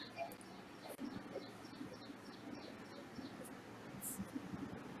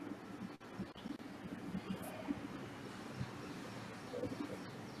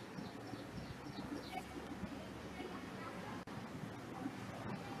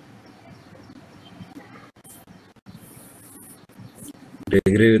 Do you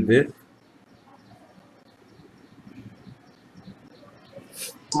agree with this?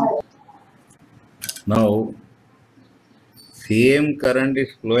 Now, same current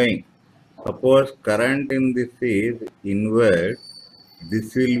is flowing. Suppose current in this is inward,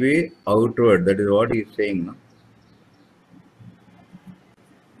 this will be outward. That is what he is saying. No?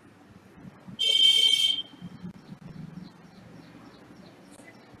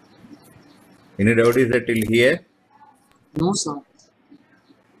 Any doubt is that till here? No, sir.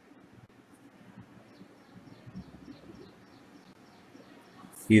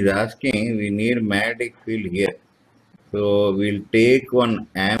 He is asking, we need magnetic field here. So we'll take one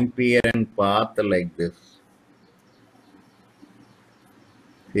ampere and path like this.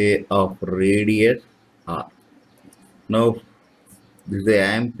 say of radius r. Now this is the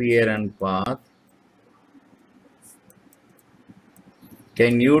ampere and path.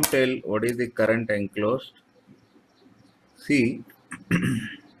 Can you tell what is the current enclosed? See,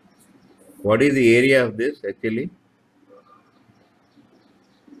 what is the area of this actually?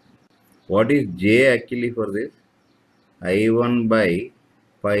 What is J actually for this? I1 by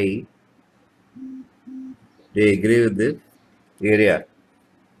pi. Do you agree with this area?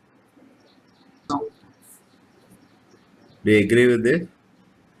 No. Do you agree with this?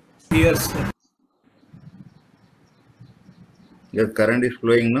 Yes, sir. Your current is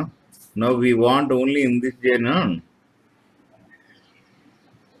flowing now. Now we want only in this J, no?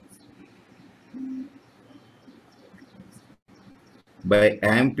 By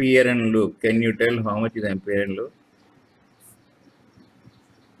ampere and loop, can you tell how much is ampere and loop?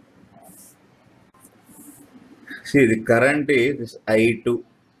 See, the current is I2.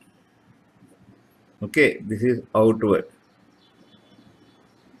 Okay, this is outward.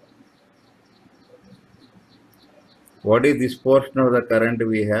 What is this portion of the current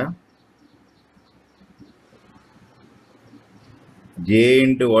we have? J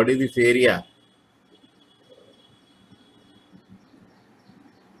into what is this area?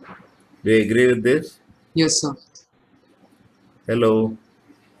 Do you agree with this? Yes, sir. Hello.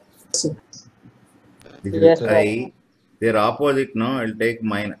 Yes, sir. This Yes, is sir. I. They're opposite, no? I'll take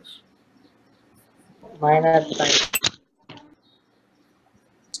minus. Minus sign.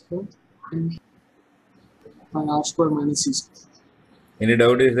 R square minus C square. Any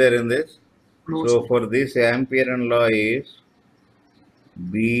doubt is there in this? No, So sir. for this ampere and law is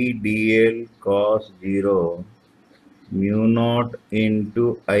B dl cos 0 mu naught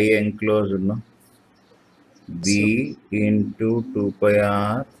into I enclosed, no? B into 2 pi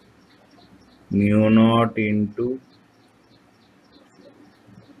r mu naught into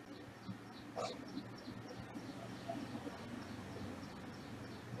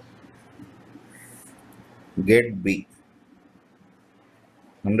get B.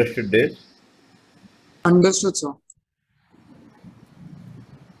 Understood this? Understood, sir.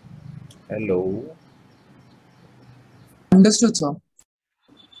 Hello. Understood, sir.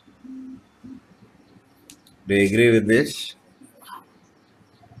 Do you agree with this?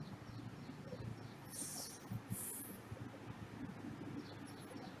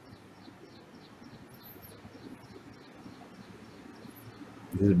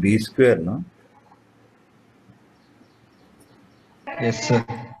 This is B square, no? Yes, sir.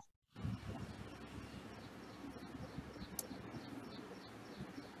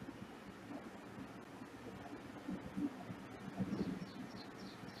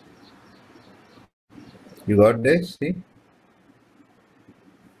 You got this? See?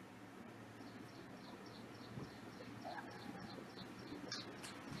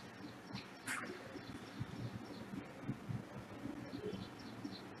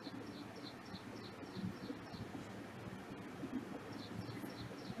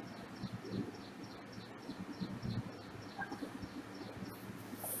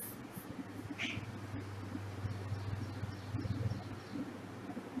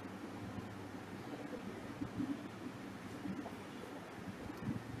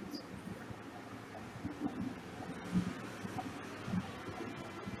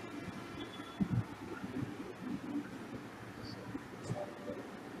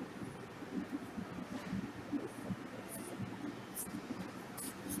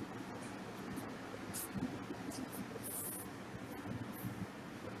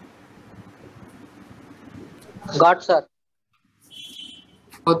 Got, sir.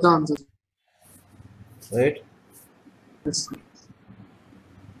 Got the answer. Right? Yes, sir.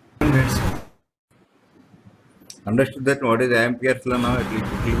 Understood that what is Ampere's law now? At least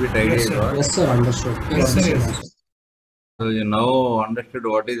a little bit idea Yes, is sir. what? Yes, sir. Understood. Yes, sir. Yes, sir. So you now understood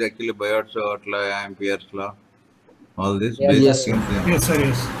what is actually Biot-Savart law, Ampere's law, all this Yes, basic Yes, sir. things. Yeah. Yes, sir.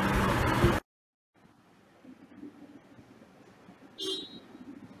 Yes.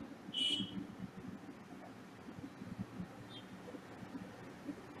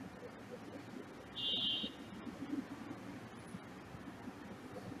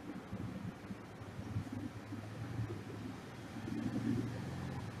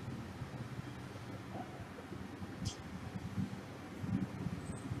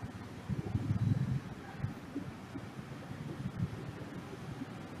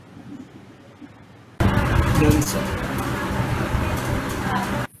 Done, sir.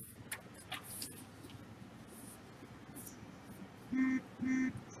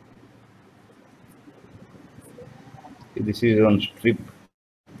 This is on strip.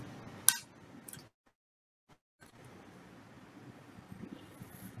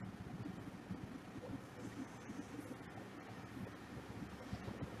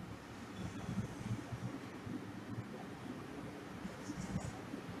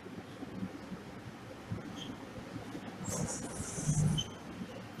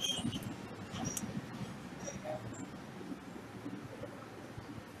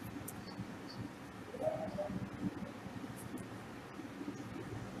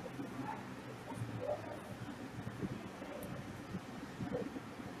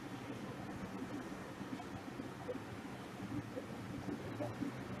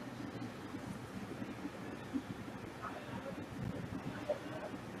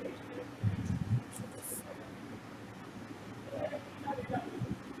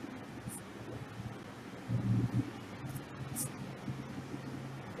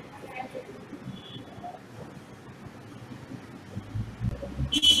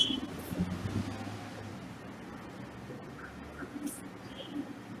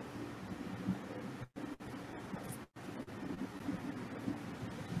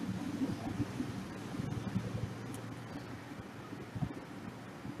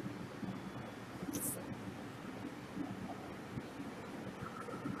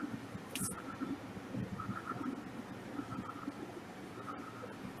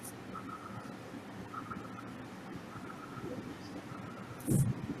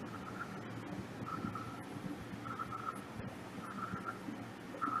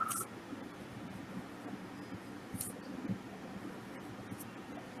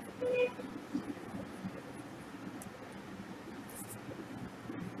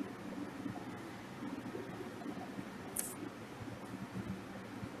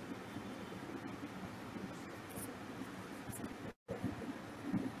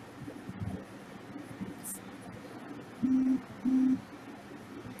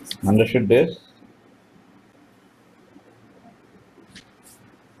 Understood this?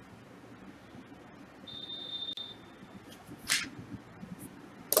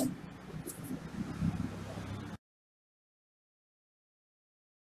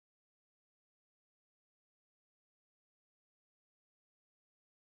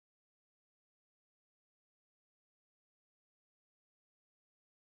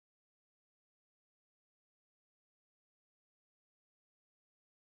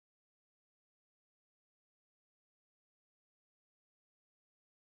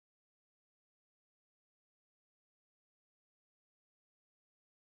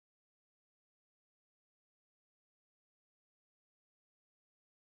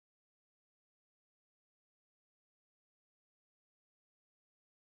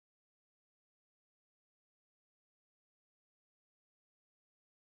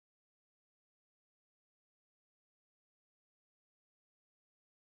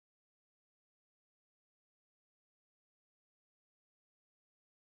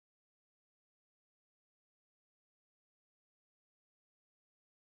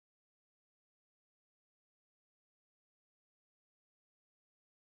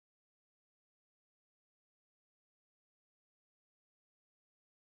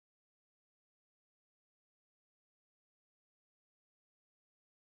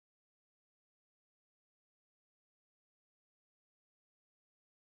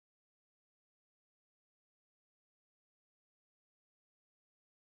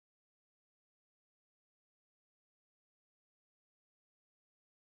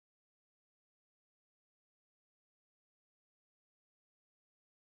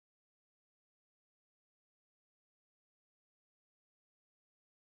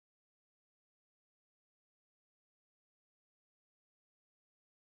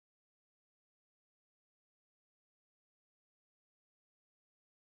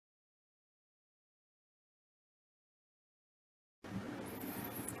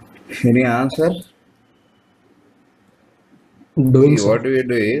 Any answer? Doing See, so. what we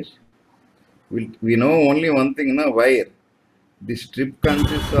do is, we know only one thing, na, wire. The strip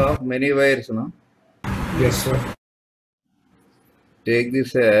consists of many wires, no? Yes, sir. Take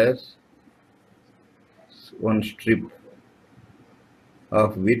this as one strip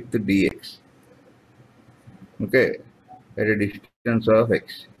of width dx, okay, at a distance of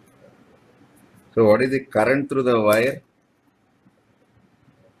x. So what is the current through the wire?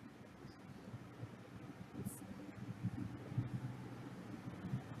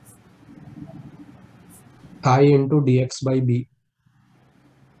 I into dx by b.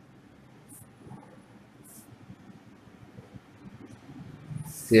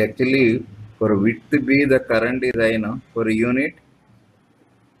 See, actually, for width b, the current is I, no? For a unit,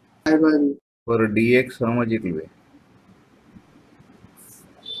 I by B. for dx, how much it will be?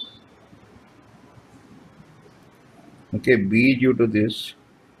 Okay, b due to this.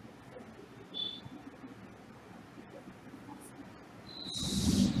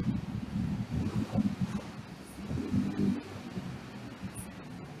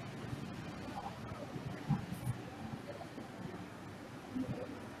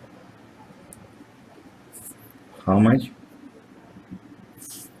 How much?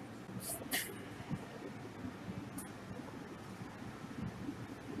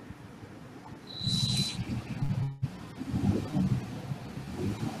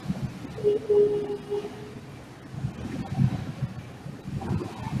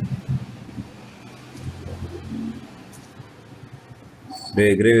 Do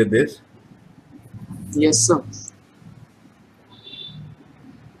you agree with this? Yes, sir.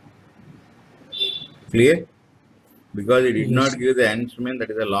 Clear? Because it did Yes. not give the instrument, that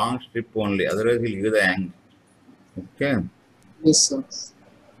is a long strip only. Otherwise, he'll give the ang. Okay. Yes, sir.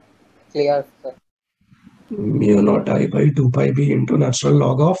 Clear, sir. Mu naught I by 2 pi b into natural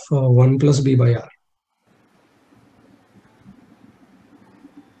log of 1 plus b by r.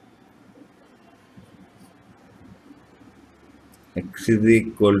 X is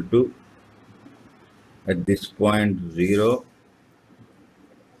equal to, at this point, 0.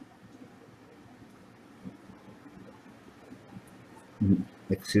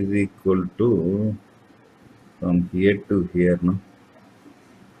 X is equal to, from here to here, no?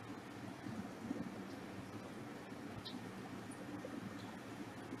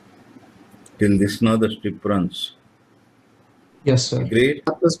 Till this now the strip runs. Yes, sir. Agreed?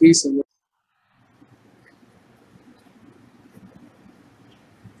 R plus B, sir.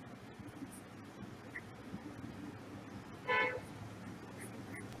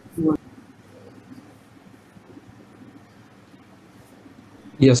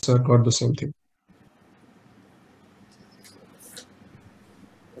 Yes, sir. Got the same thing.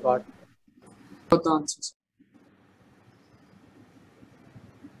 Got Got the answers.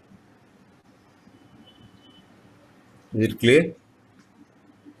 Is it clear?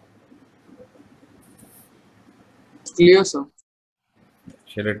 Clear, sir.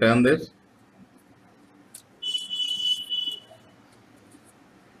 Shall I turn this?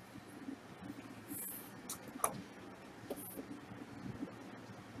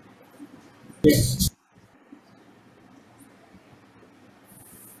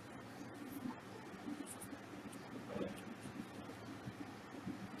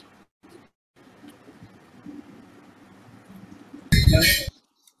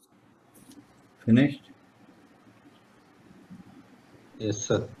 Finished? Yes,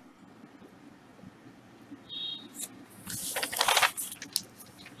 sir.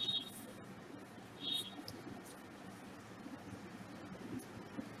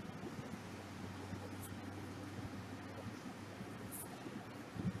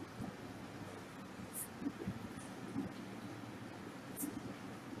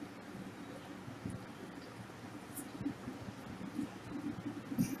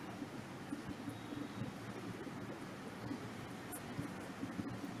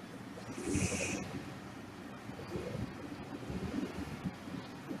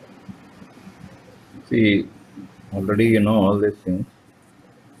 See, already you know all these things.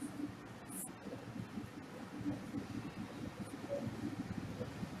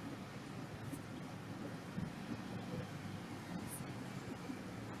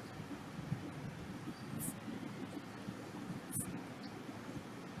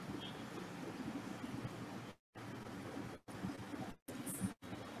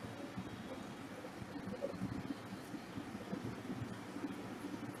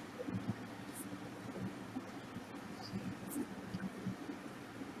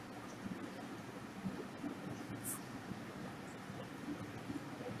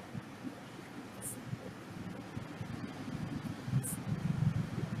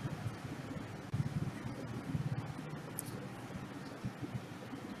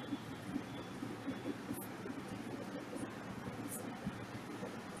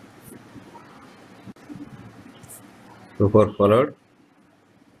 So far followed.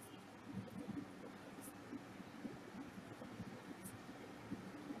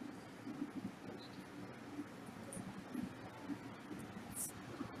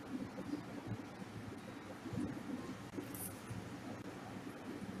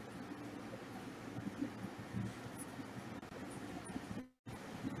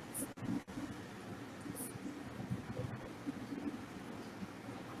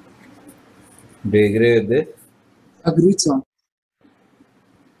 Do you agree with this? Agreed, sir.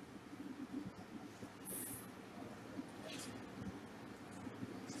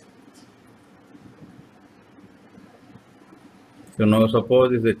 So now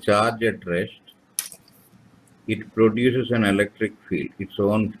suppose is a charge at rest. It produces an electric field, its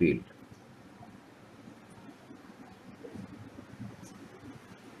own field.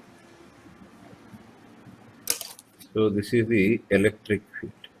 So this is the electric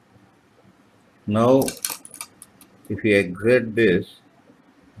field. Now, if you exert this,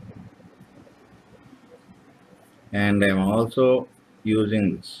 and I am also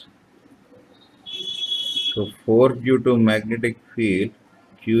using this. So force due to magnetic field,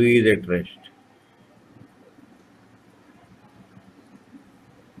 Q is at rest.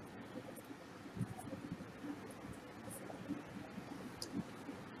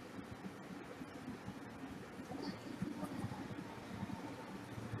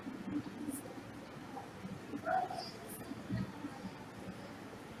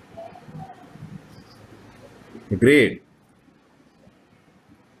 Agreed.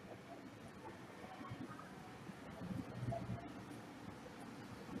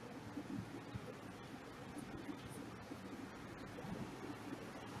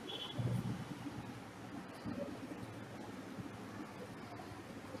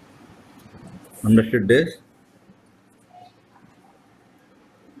 Understood this?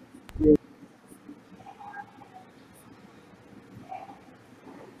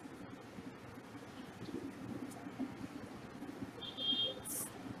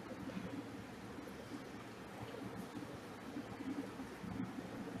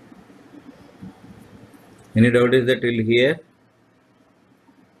 Any doubt is that till here?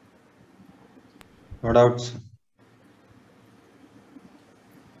 No doubts.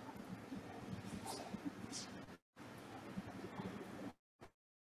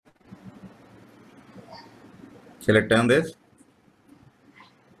 Shall I turn this?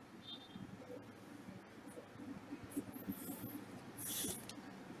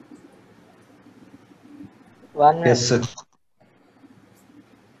 one minute. Yes, sir.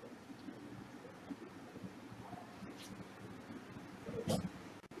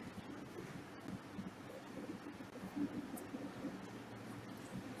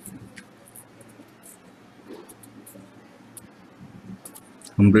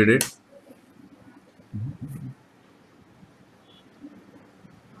 Completed?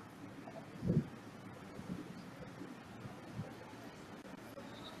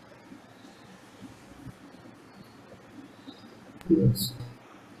 Yes.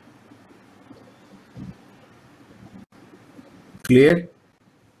 Clear?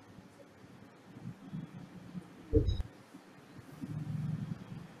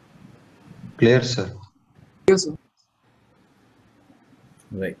 Clear, sir. Yes, sir.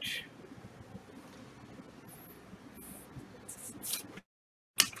 Right.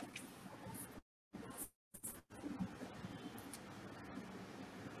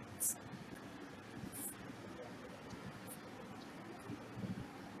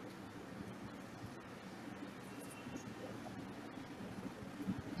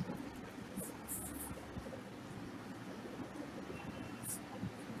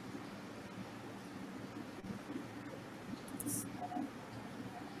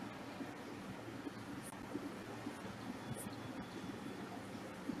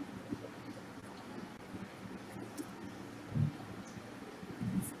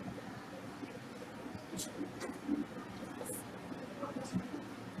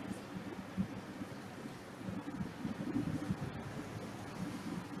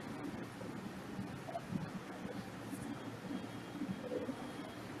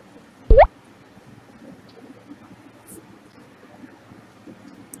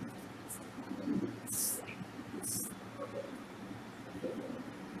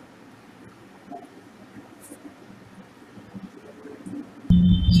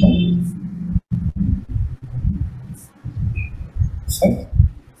 Sir?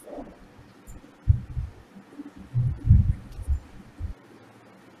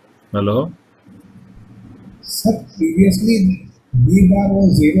 Hello? Sir, previously B bar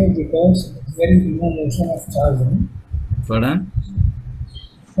was 0 because there is no motion of charge. No? Pardon?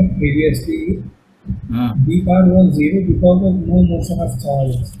 Sir, previously Ah. B bar was 0 because of no motion of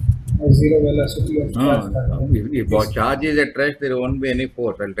charge. No zero velocity of charge. If charge is at rest, there won't be any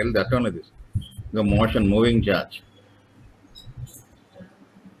force. I'll tell that only this. The motion, moving charge.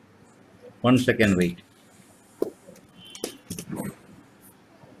 1 second, wait.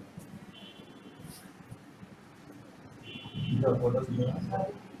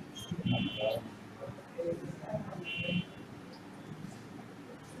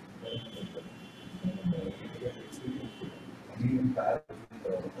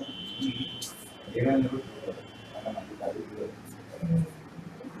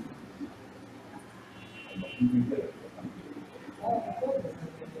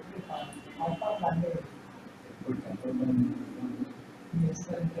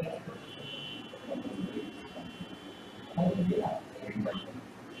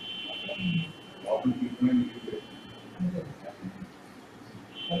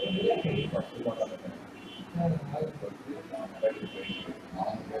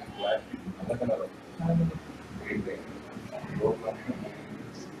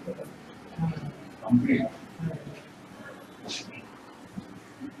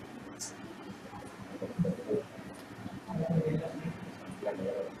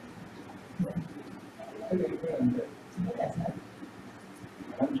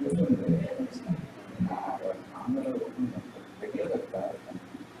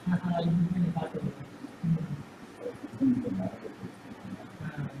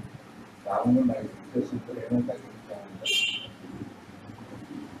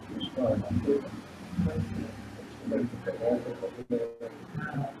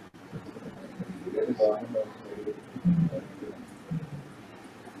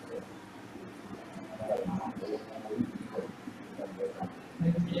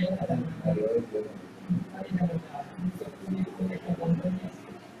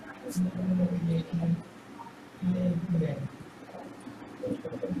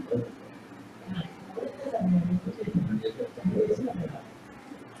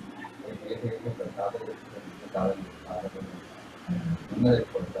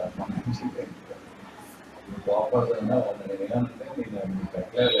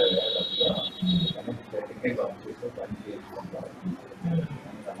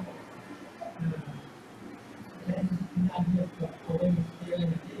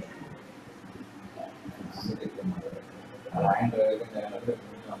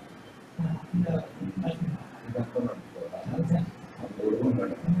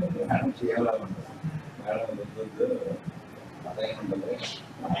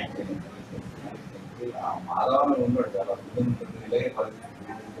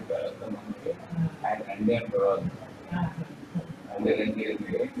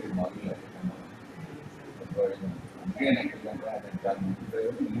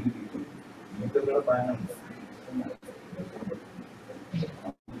 మీకు కూడా బాగానే ఉంటుంది.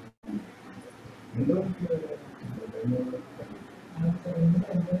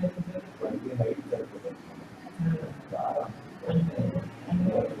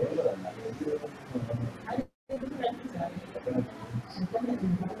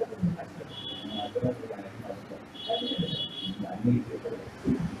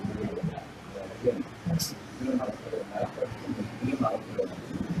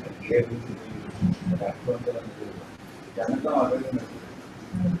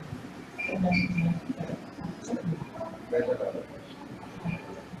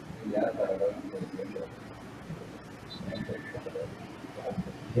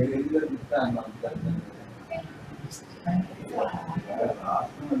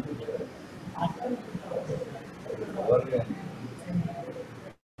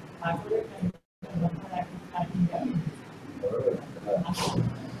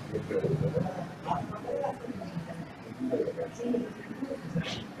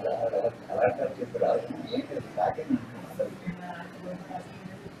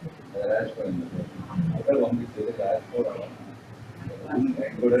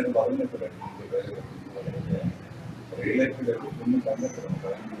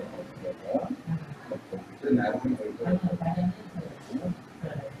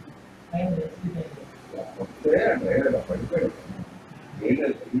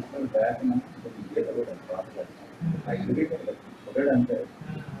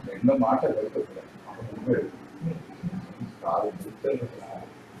 ఎన్నో మాటలు పెడుతుంది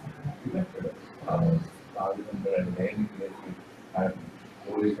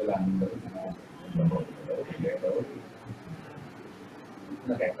పోలీసులు అందరూ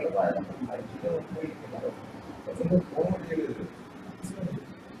నాకు ఎక్కడ బాగా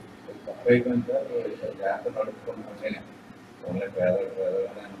తప్పైపోయింది సార్, జాగ్రత్త నడుపుకున్నాను నేనే ఓన్లీ పేదలు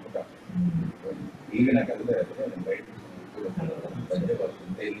అని అనుకుంటాను. ఈగ నాకు వెళ్తే నేను బయట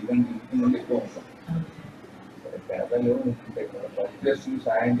వస్తుంది ఈవెన్ ఇంటి నుండి ఎక్కువ ఉంటాం. పేదలు ఫస్ట్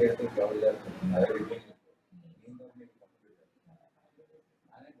సాయం చేస్తే గౌరవ చేస్తున్నారు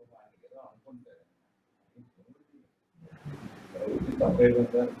అనుకుంటారు.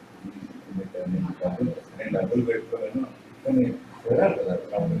 తప్పైపోయింది సార్, నేను డబ్బులు పెట్టుకోలేను కానీ చూడాలి కదా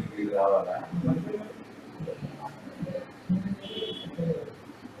కంపెనీకి రావాలా.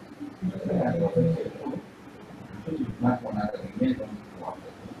 నాకు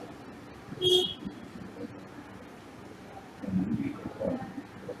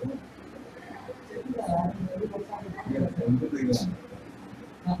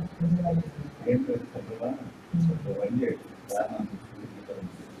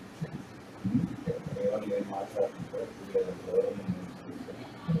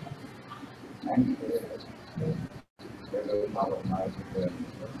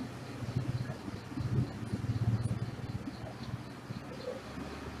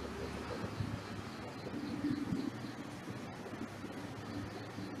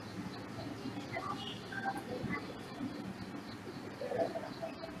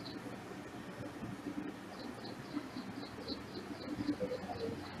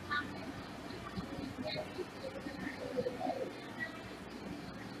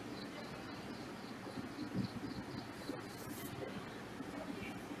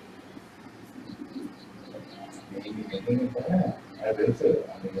అది తెలుసు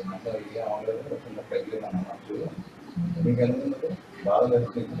అందుకే అవ్వలేదు తగ్గలేదు అన్నమాట. మీకు ఎందుకు బాగా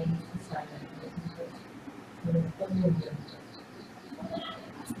తెలుస్తుంది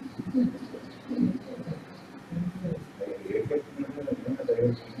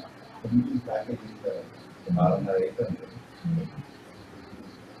ప్యాకేజ్ ఇస్తారు 600 అవుతుంది.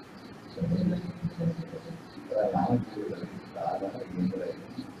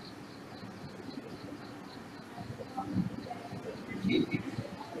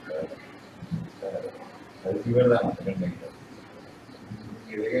 అది పెడదాం అంతకంటే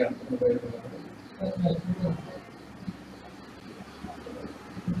ఇదే అనుకుంటున్నారు.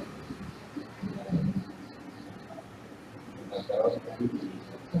 తర్వాత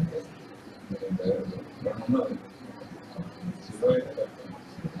ఉన్నాడు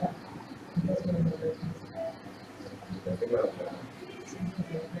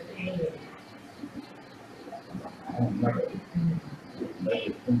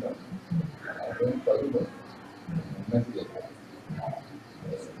చెప్పుకుంటాను చదువు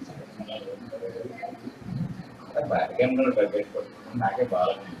బాగా పెట్టుకుంటున్నాను. నాకే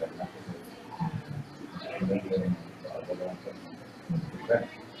బాగా ఉంటాను.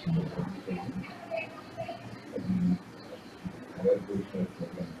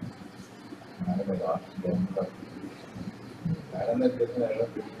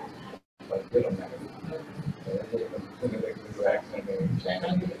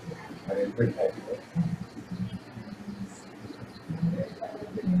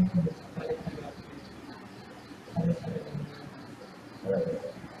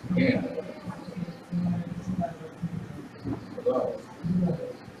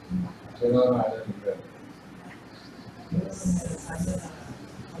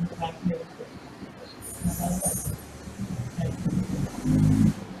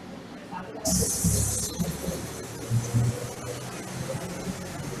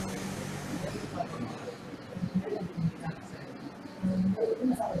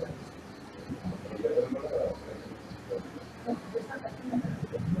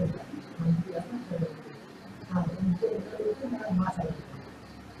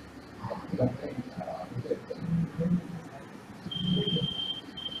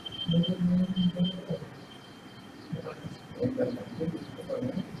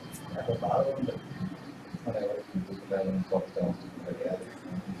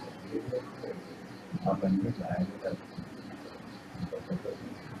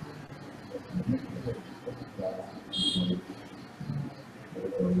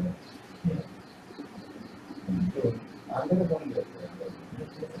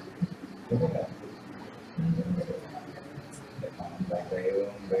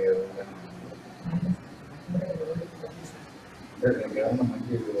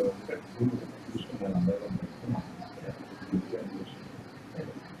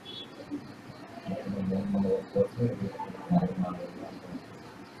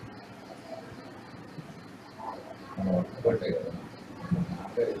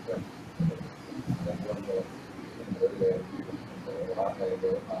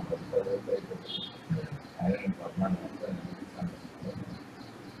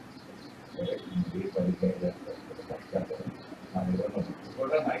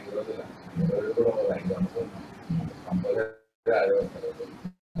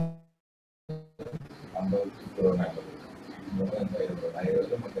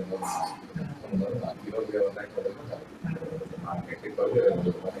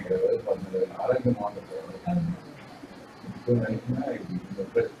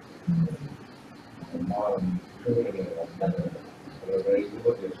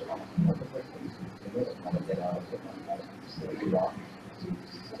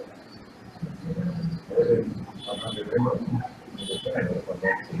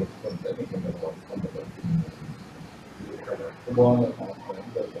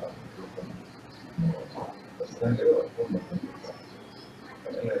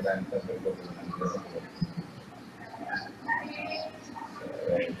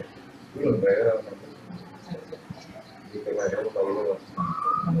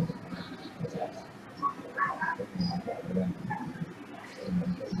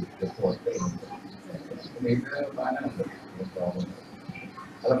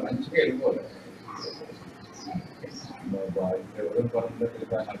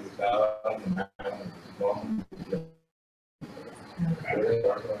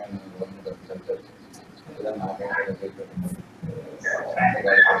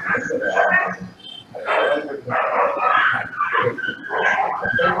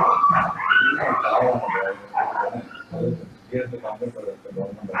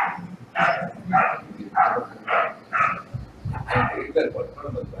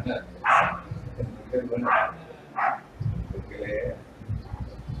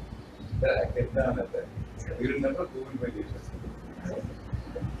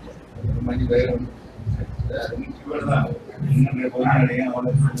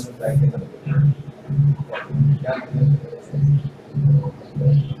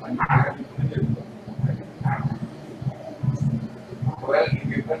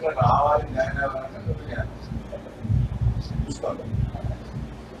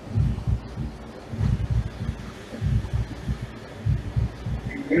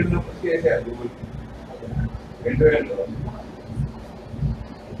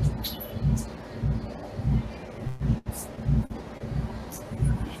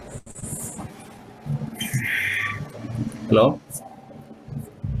 Hello?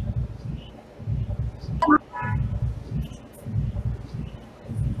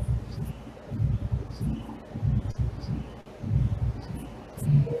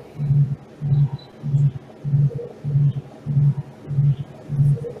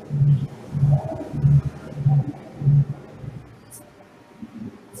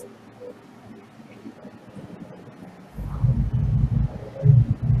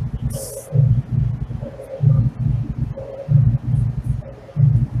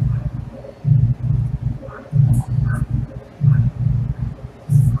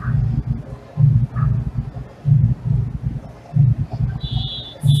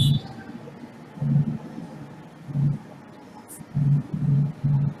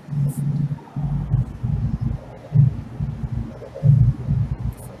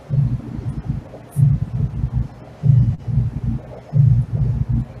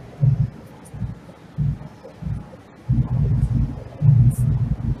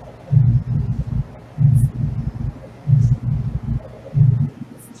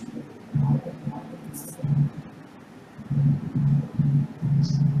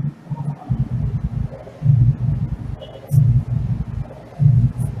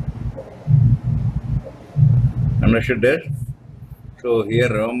 Understood that? So here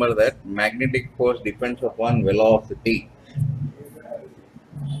remember that magnetic force depends upon velocity.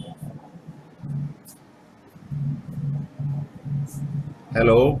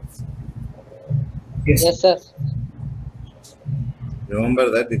 Hello? Yes, sir. Remember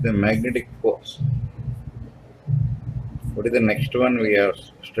that it's a magnetic force. What is the next one we have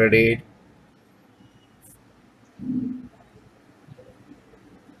studied?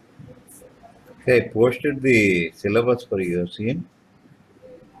 Okay, I posted the syllabus for you, seen?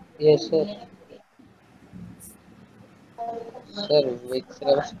 Yes, sir. Sir, which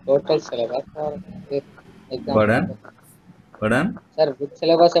syllabus? Total syllabus or with exam? Pardon? Pardon? Sir, which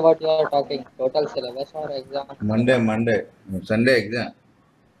syllabus about you are talking? Total syllabus or exam syllabus? Monday, Sunday exam.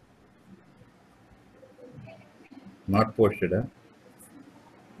 Not posted, huh?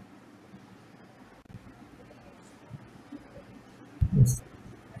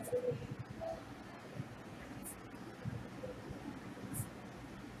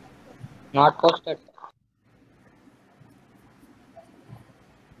 Not posted.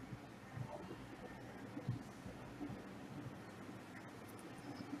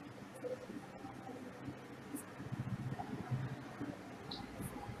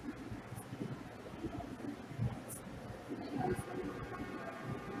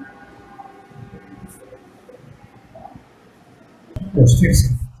 Posted,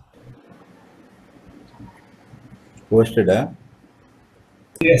 sir. Posted, huh?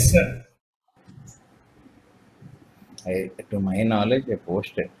 Yes, sir. To my knowledge, I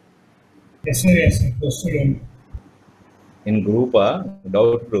posted. Yes, sir. Yes, sir. Posted only. In group,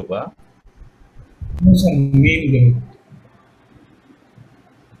 doubt group, No, sir. Main group.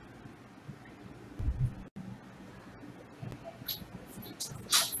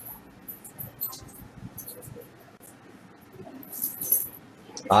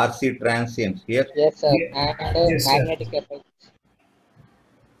 RC transients here. Yes, sir. Ye- And Yes, sir. magnetic effect.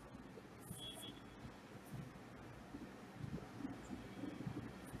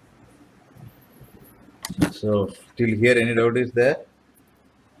 So, till here, any doubt is there?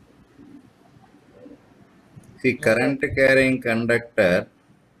 See, current carrying conductor,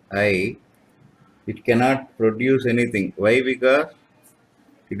 I, it cannot produce anything. Why? Because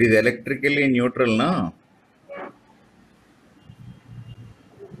it is electrically neutral, no?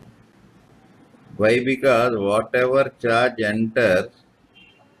 Why? Because whatever charge enters,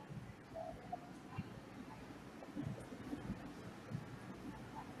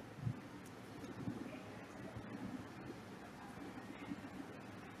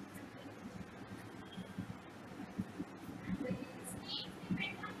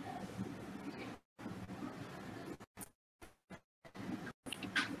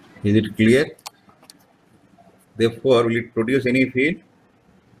 is it clear? Therefore, will it produce any field?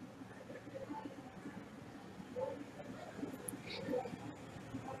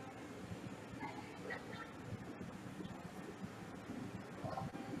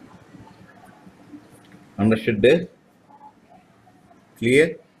 Understood this?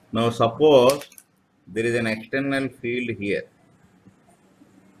 Clear? Now, suppose there is an external field here.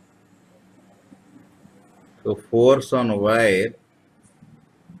 So, force on wire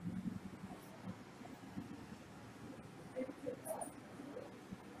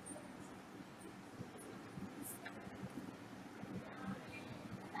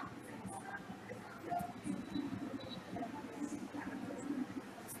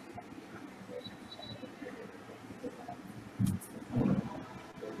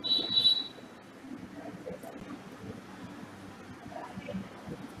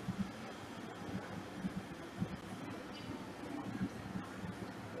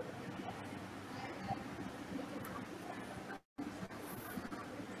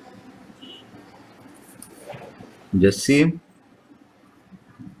just see.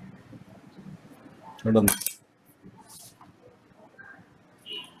 Hold on.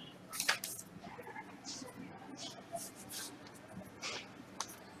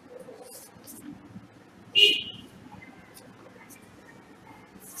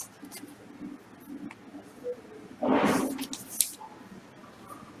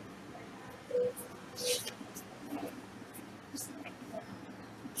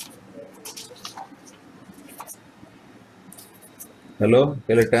 Hello?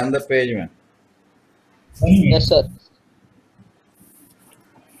 Can you turn the page, man? Yes, sir.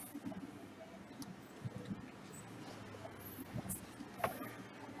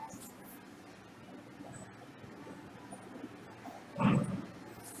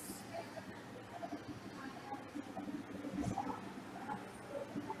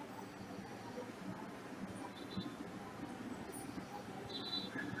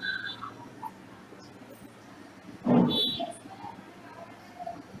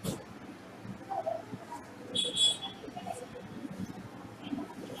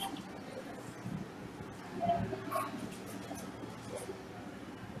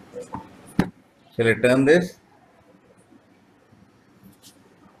 Shall I turn this?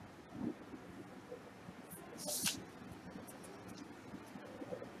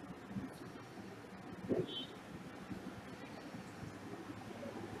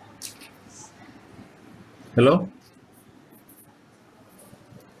 Hello?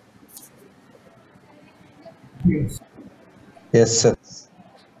 Yes. Yes, sir.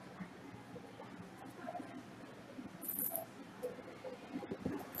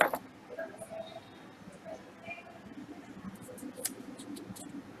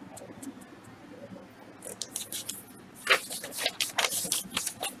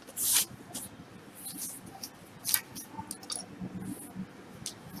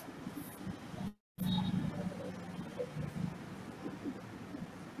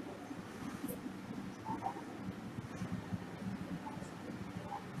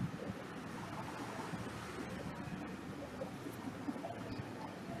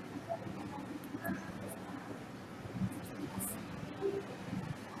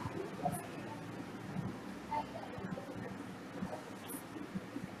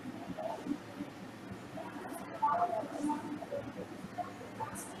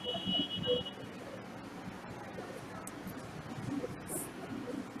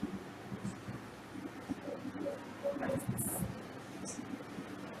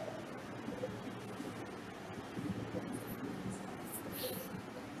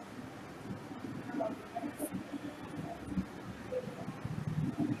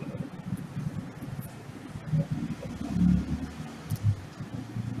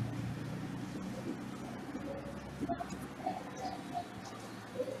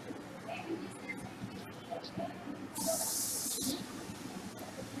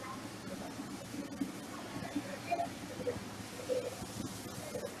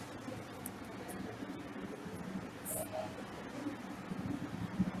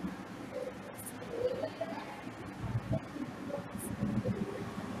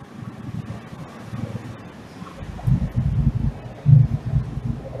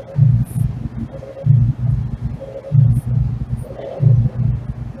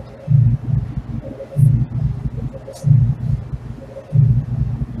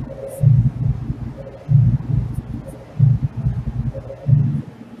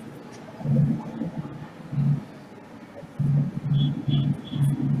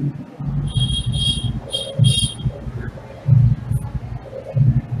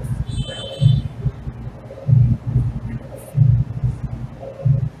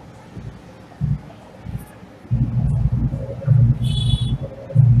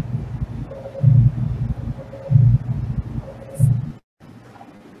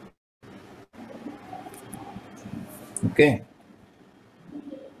 Okay.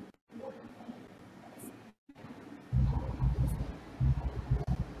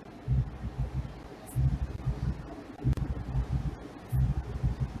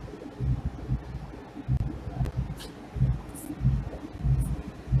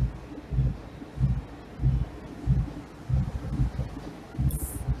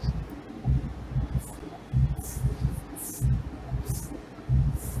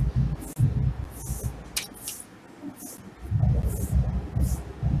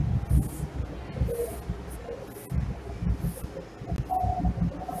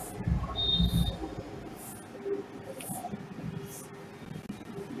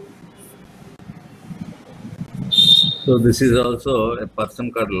 So this is also a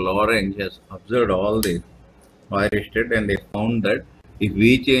person called Lorentz has observed all this Weierstradt, and they found that if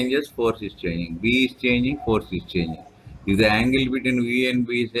V changes, force is changing. V is changing, force is changing. If the angle between V and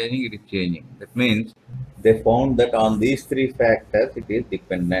B is changing, it is changing. That means they found that on these three factors it is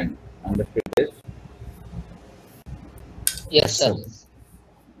dependent. Understood this? Yes, sir.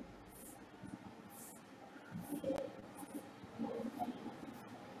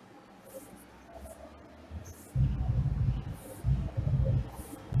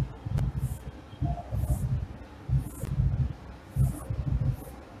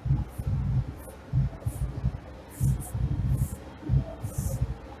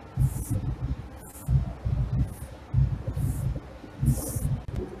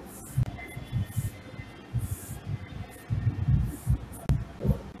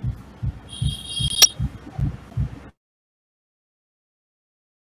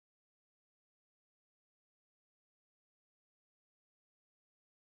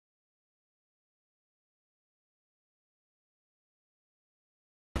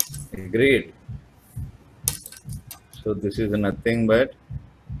 Agreed. So this is nothing but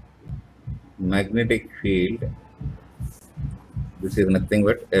magnetic field. This is nothing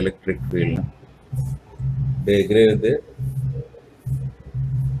but electric field. Do you agree with this?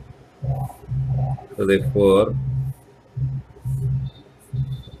 So therefore,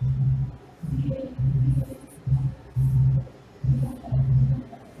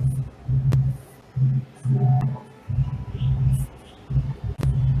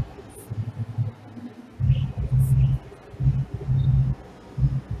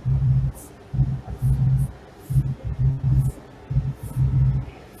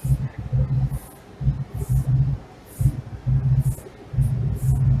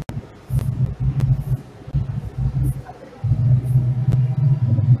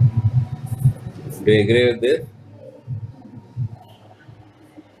 do you agree with this?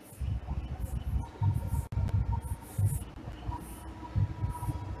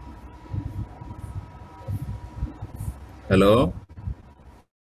 Hello?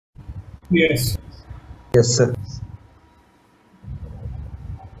 Yes. Yes, sir.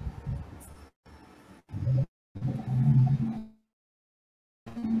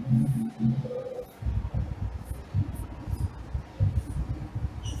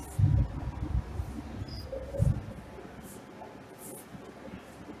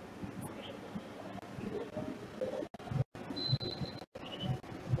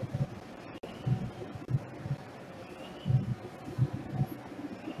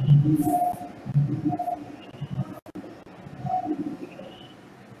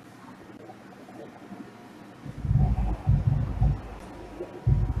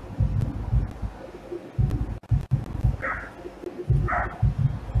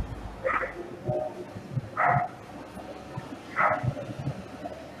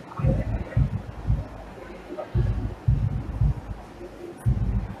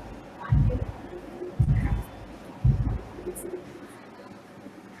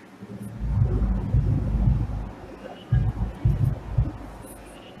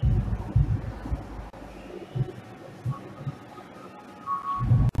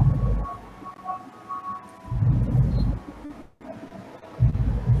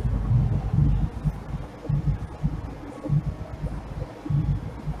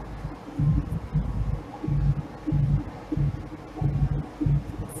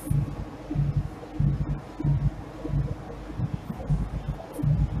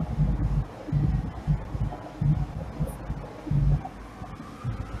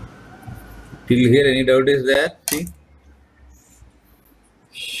 Till here, any doubt is there? See?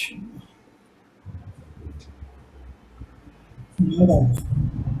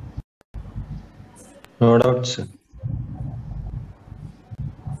 No doubt, sir.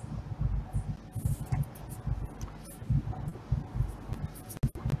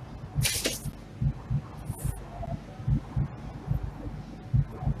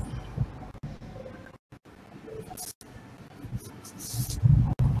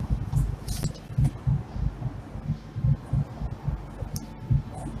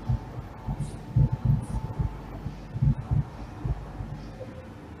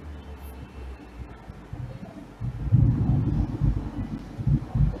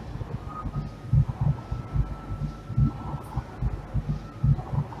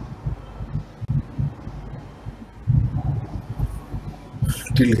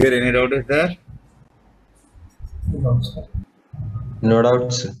 Till here, any doubt is there? No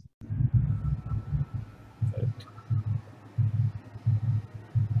doubt, sir.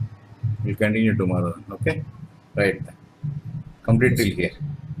 We'll continue tomorrow. Okay? Right. Complete till here.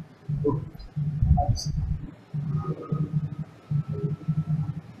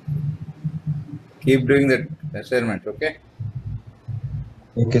 Keep doing that assignment. Okay?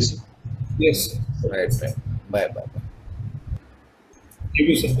 Okay, sir. Yes. Right. Bye. Bye. Thank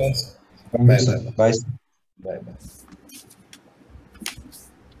you, sir. Bye. Thank you, sir. Bye, sir. Bye.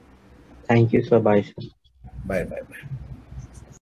 Thank you, sir. Bye, sir. Bye.